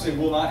lot of times they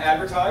will not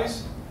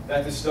advertise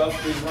that this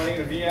stuff is running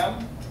in a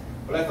VM.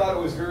 But I thought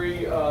it was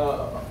very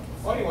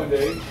funny one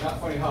day, not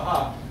funny,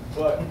 haha,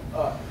 but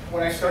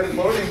when I started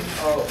loading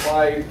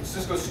my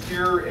Cisco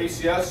Secure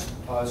ACS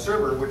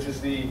server, which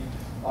is the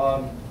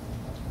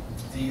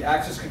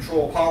access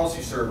control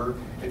policy server,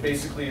 it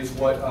basically is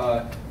what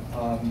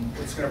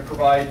it's going to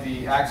provide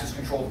the access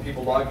control to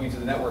people logging into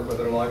the network,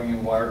 whether they're logging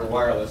in wired or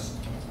wireless,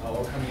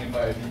 or coming in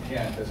by a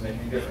VPN. It doesn't make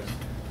any difference.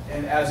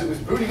 And as it was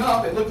booting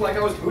up, it looked like I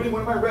was booting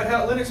one of my Red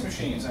Hat Linux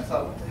machines. And I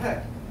thought, what the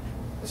heck?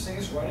 This thing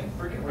is running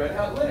freaking Red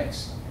Hat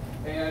Linux.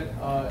 And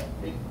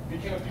it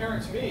became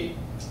apparent to me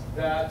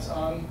that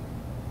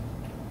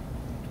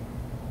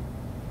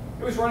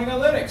it was running on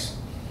Linux.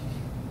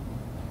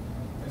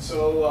 And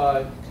so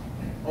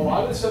a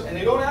lot of this stuff, and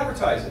they don't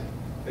advertise it.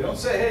 They don't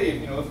say, hey,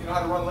 if you know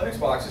how to run Linux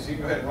boxes, you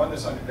can go ahead and run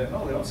this on your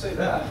No, they don't say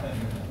that.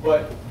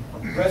 But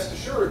rest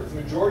assured, the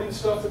majority of the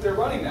stuff that they're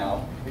running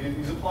now,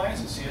 these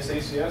appliances,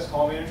 CSACS,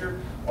 Call Manager,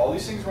 all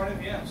these things run in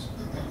VMs.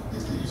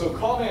 So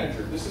Call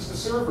Manager, this is the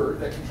server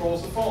that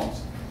controls the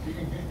phones. You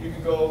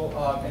can go,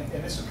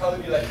 and this would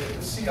probably be like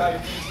the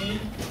CIPT,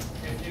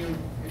 if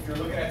you're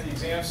looking at the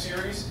exam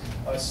series,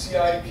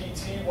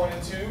 CIPT 1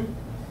 and 2.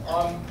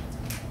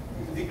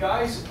 The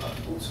guys,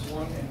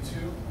 1 and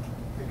 2.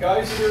 The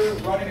guys that are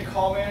running the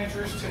call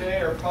managers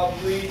today are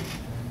probably,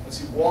 let's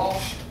see,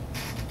 Walsh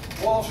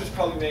is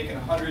probably making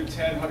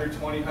 110,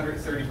 120,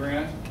 130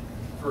 grand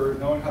for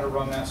knowing how to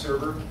run that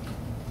server.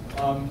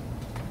 You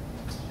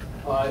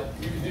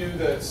can do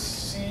the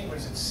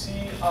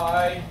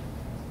CI,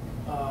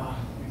 let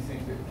me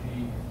think, that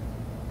the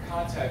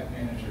contact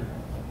manager.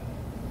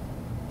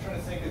 I'm trying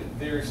to think that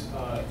there's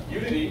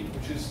Unity,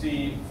 which is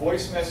the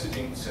voice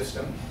messaging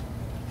system.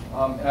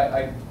 And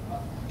I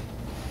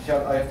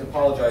have to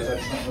apologize, I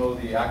just don't know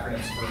the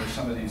acronyms for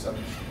some of these. I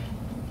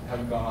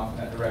haven't gone off in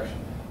that direction.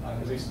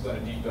 At least done a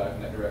deep dive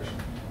in that direction.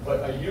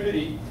 But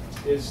Unity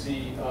is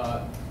the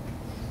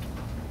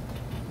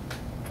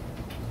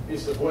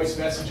voice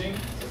messaging,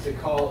 what they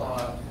call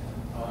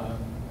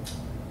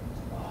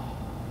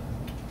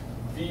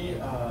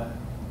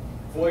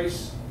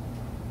voice.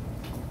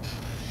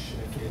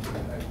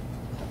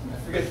 I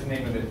forget the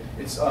name of it.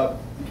 It's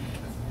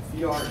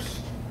VR's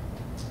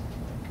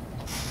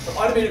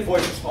automated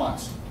voice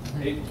response.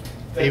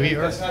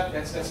 That's not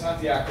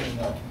the acronym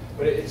though.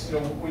 But it's, you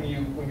know, when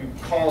you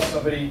call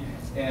somebody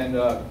and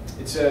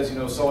it says, you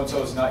know, so and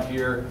so is not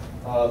here,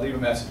 leave a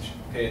message.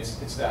 Okay,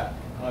 it's that.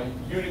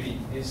 Unity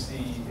is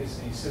the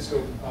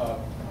Cisco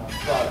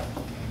product.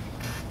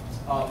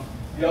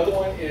 The other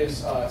one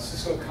is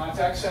Cisco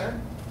Contact Center.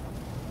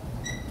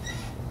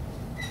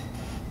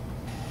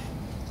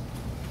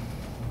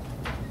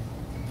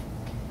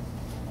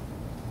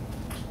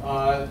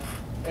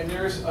 And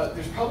there's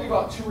probably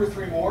about 2 or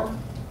 3 more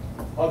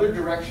other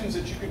directions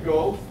that you could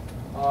go.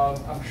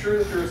 I'm sure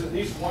that there's at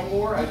least one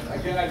more. I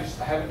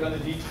haven't done the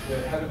deep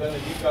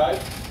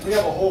dive. We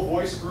have a whole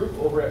voice group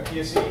over at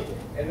PSE,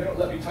 and they don't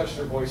let me touch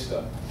their voice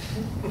stuff.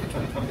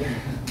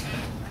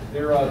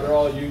 They're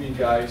all union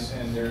guys,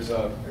 and there's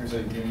a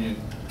union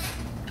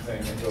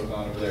thing that goes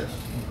on over there.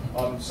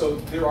 So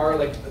there are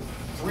like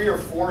 3 or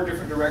 4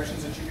 different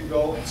directions that you could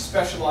go and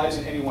specialize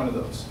in any one of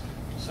those.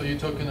 So you're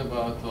talking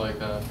about like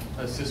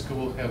Cisco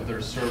will have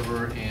their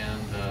server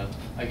and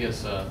I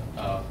guess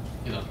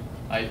you know,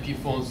 IP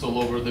phones all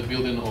over the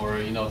building, or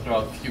you know,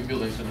 throughout a few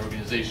buildings in the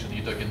organization.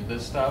 You're talking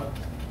this stuff,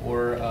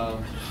 or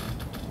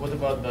what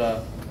about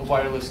the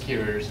wireless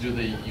carriers? Do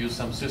they use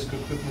some Cisco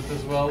equipment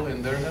as well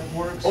in their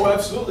networks? Oh,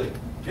 absolutely.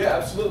 Yeah,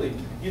 absolutely.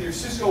 Either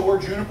Cisco or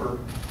Juniper.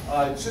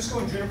 Cisco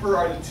and Juniper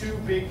are the 2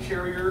 big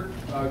carrier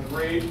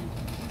grade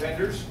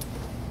vendors.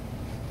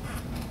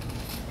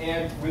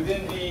 And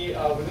within the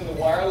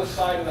wireless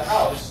side of the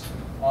house,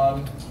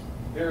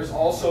 there's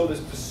also the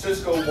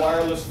Cisco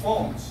wireless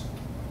phones.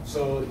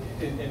 So,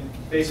 and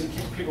basically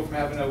keep people from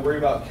having to worry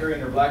about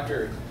carrying their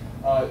BlackBerry.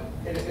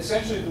 And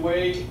essentially, the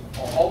way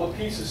all the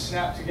pieces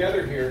snap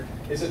together here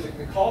is that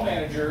the call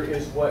manager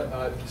is what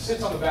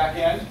sits on the back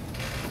end,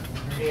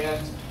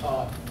 and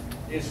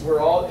is where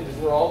all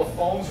the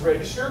phones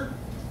register.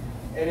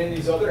 And in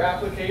these other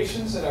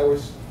applications that I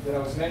was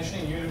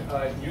mentioning,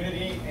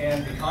 Unity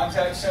and the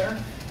Contact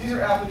Center, these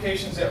are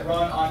applications that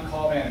run on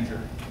Call Manager.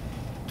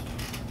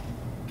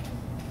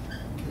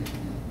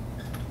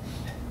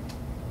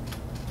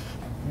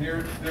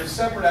 They're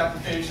separate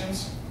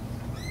applications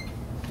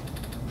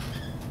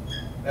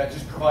that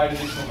just provide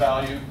additional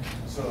value.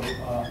 So,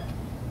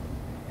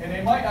 and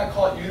they might not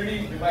call it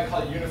Unity, they might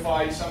call it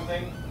Unified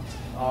something.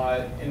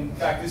 In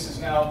fact, this is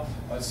now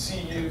a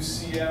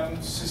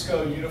CUCM,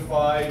 Cisco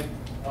Unified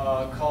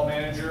Call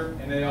Manager,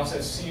 and then it also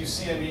has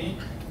CUCME.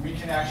 We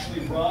can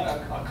actually run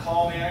a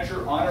call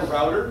manager on a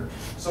router.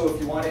 So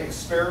if you want to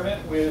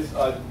experiment with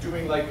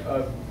doing like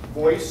a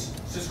voice,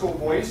 Cisco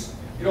voice,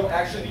 you don't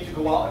actually need to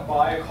go out and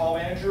buy a call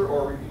manager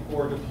or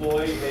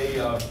deploy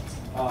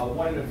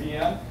one in a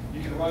VM.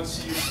 You can run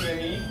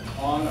CUCME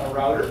on a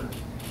router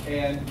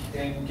and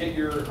get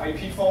your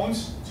IP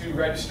phones to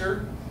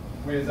register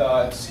with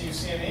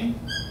CUCME.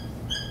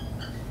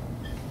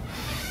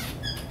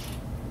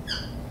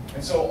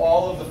 And so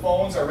all of the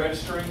phones are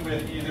registering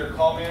with either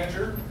Call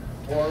Manager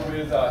or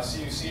with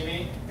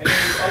CUCME. And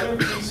then these other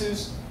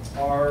pieces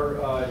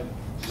are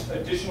just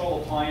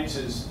additional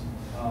appliances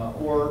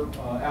or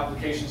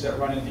applications that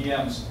run in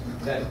VMs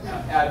that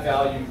add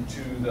value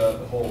to the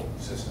whole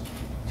system.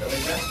 Does that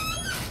make sense?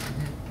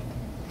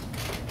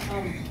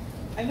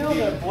 I know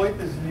that VoIP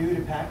is new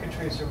to Packet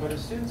Tracer, but if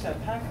students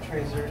have Packet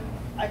Tracer,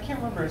 I can't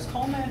remember, is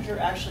Call Manager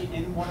actually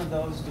in one of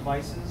those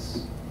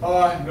devices?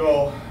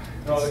 No.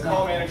 No, the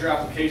Call Manager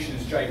application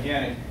is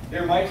gigantic.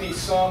 There might be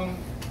some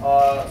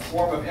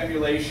form of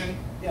emulation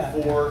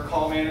for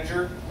Call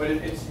Manager, but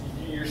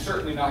you're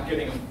certainly not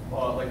getting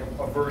like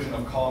a version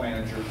of Call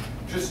Manager.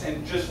 Just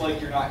like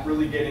you're not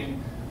really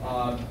getting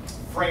a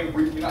frame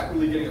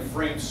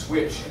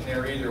switch in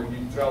there either when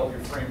you develop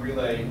your frame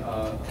relay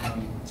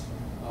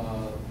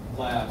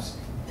labs.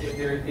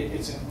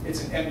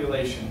 It's an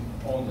emulation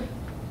only.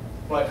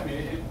 But I mean,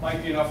 it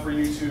might be enough for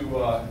you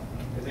to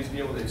at least be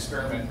able to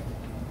experiment.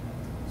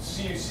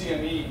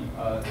 CUCME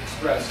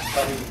Express is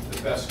probably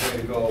the best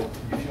way to go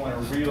if you want a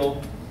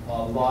real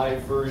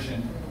live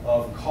version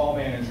of Call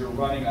Manager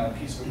running on a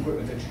piece of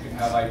equipment that you can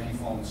have IP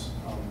phones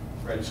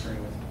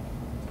registering with.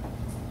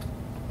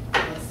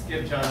 Let's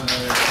give John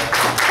another.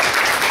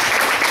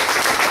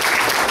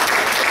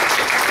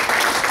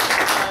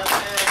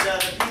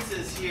 And the piece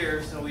is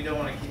here, so we don't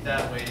want to keep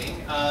that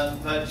waiting.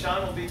 But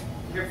John will be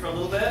here for a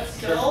little bit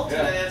still to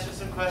answer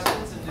some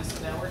questions and do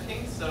some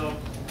networking. So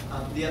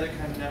the other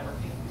kind of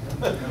networking.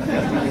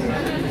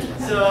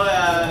 So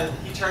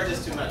he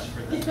charges too much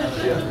for this.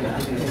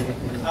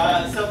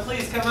 So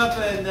please come up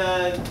and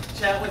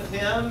chat with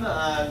him.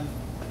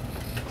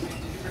 Did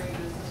you bring a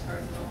business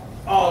card at all?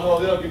 Oh no,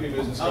 they don't give me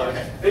business cards.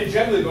 Okay. They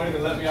generally don't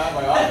even let me out of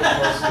my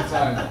office most of the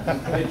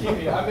time. They keep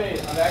me.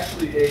 I'm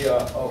actually a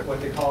what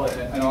they call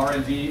an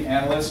R&D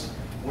analyst,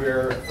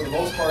 where for the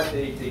most part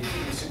they keep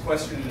me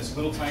sequestered in this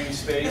little tiny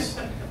space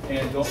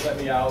and don't let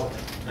me out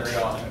very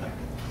often.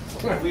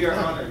 We are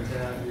honored to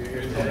have you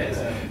here today.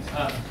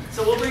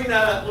 So we'll bring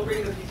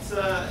the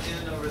pizza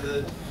in over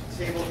the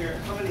table here.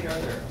 How many are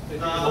there?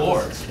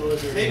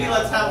 Maybe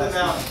let's have them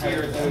out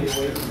here.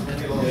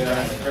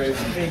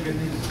 Hey, good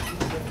news.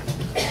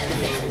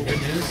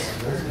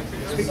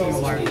 Speaking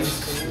of wireless.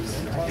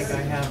 I think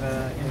I have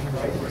an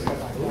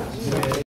internship.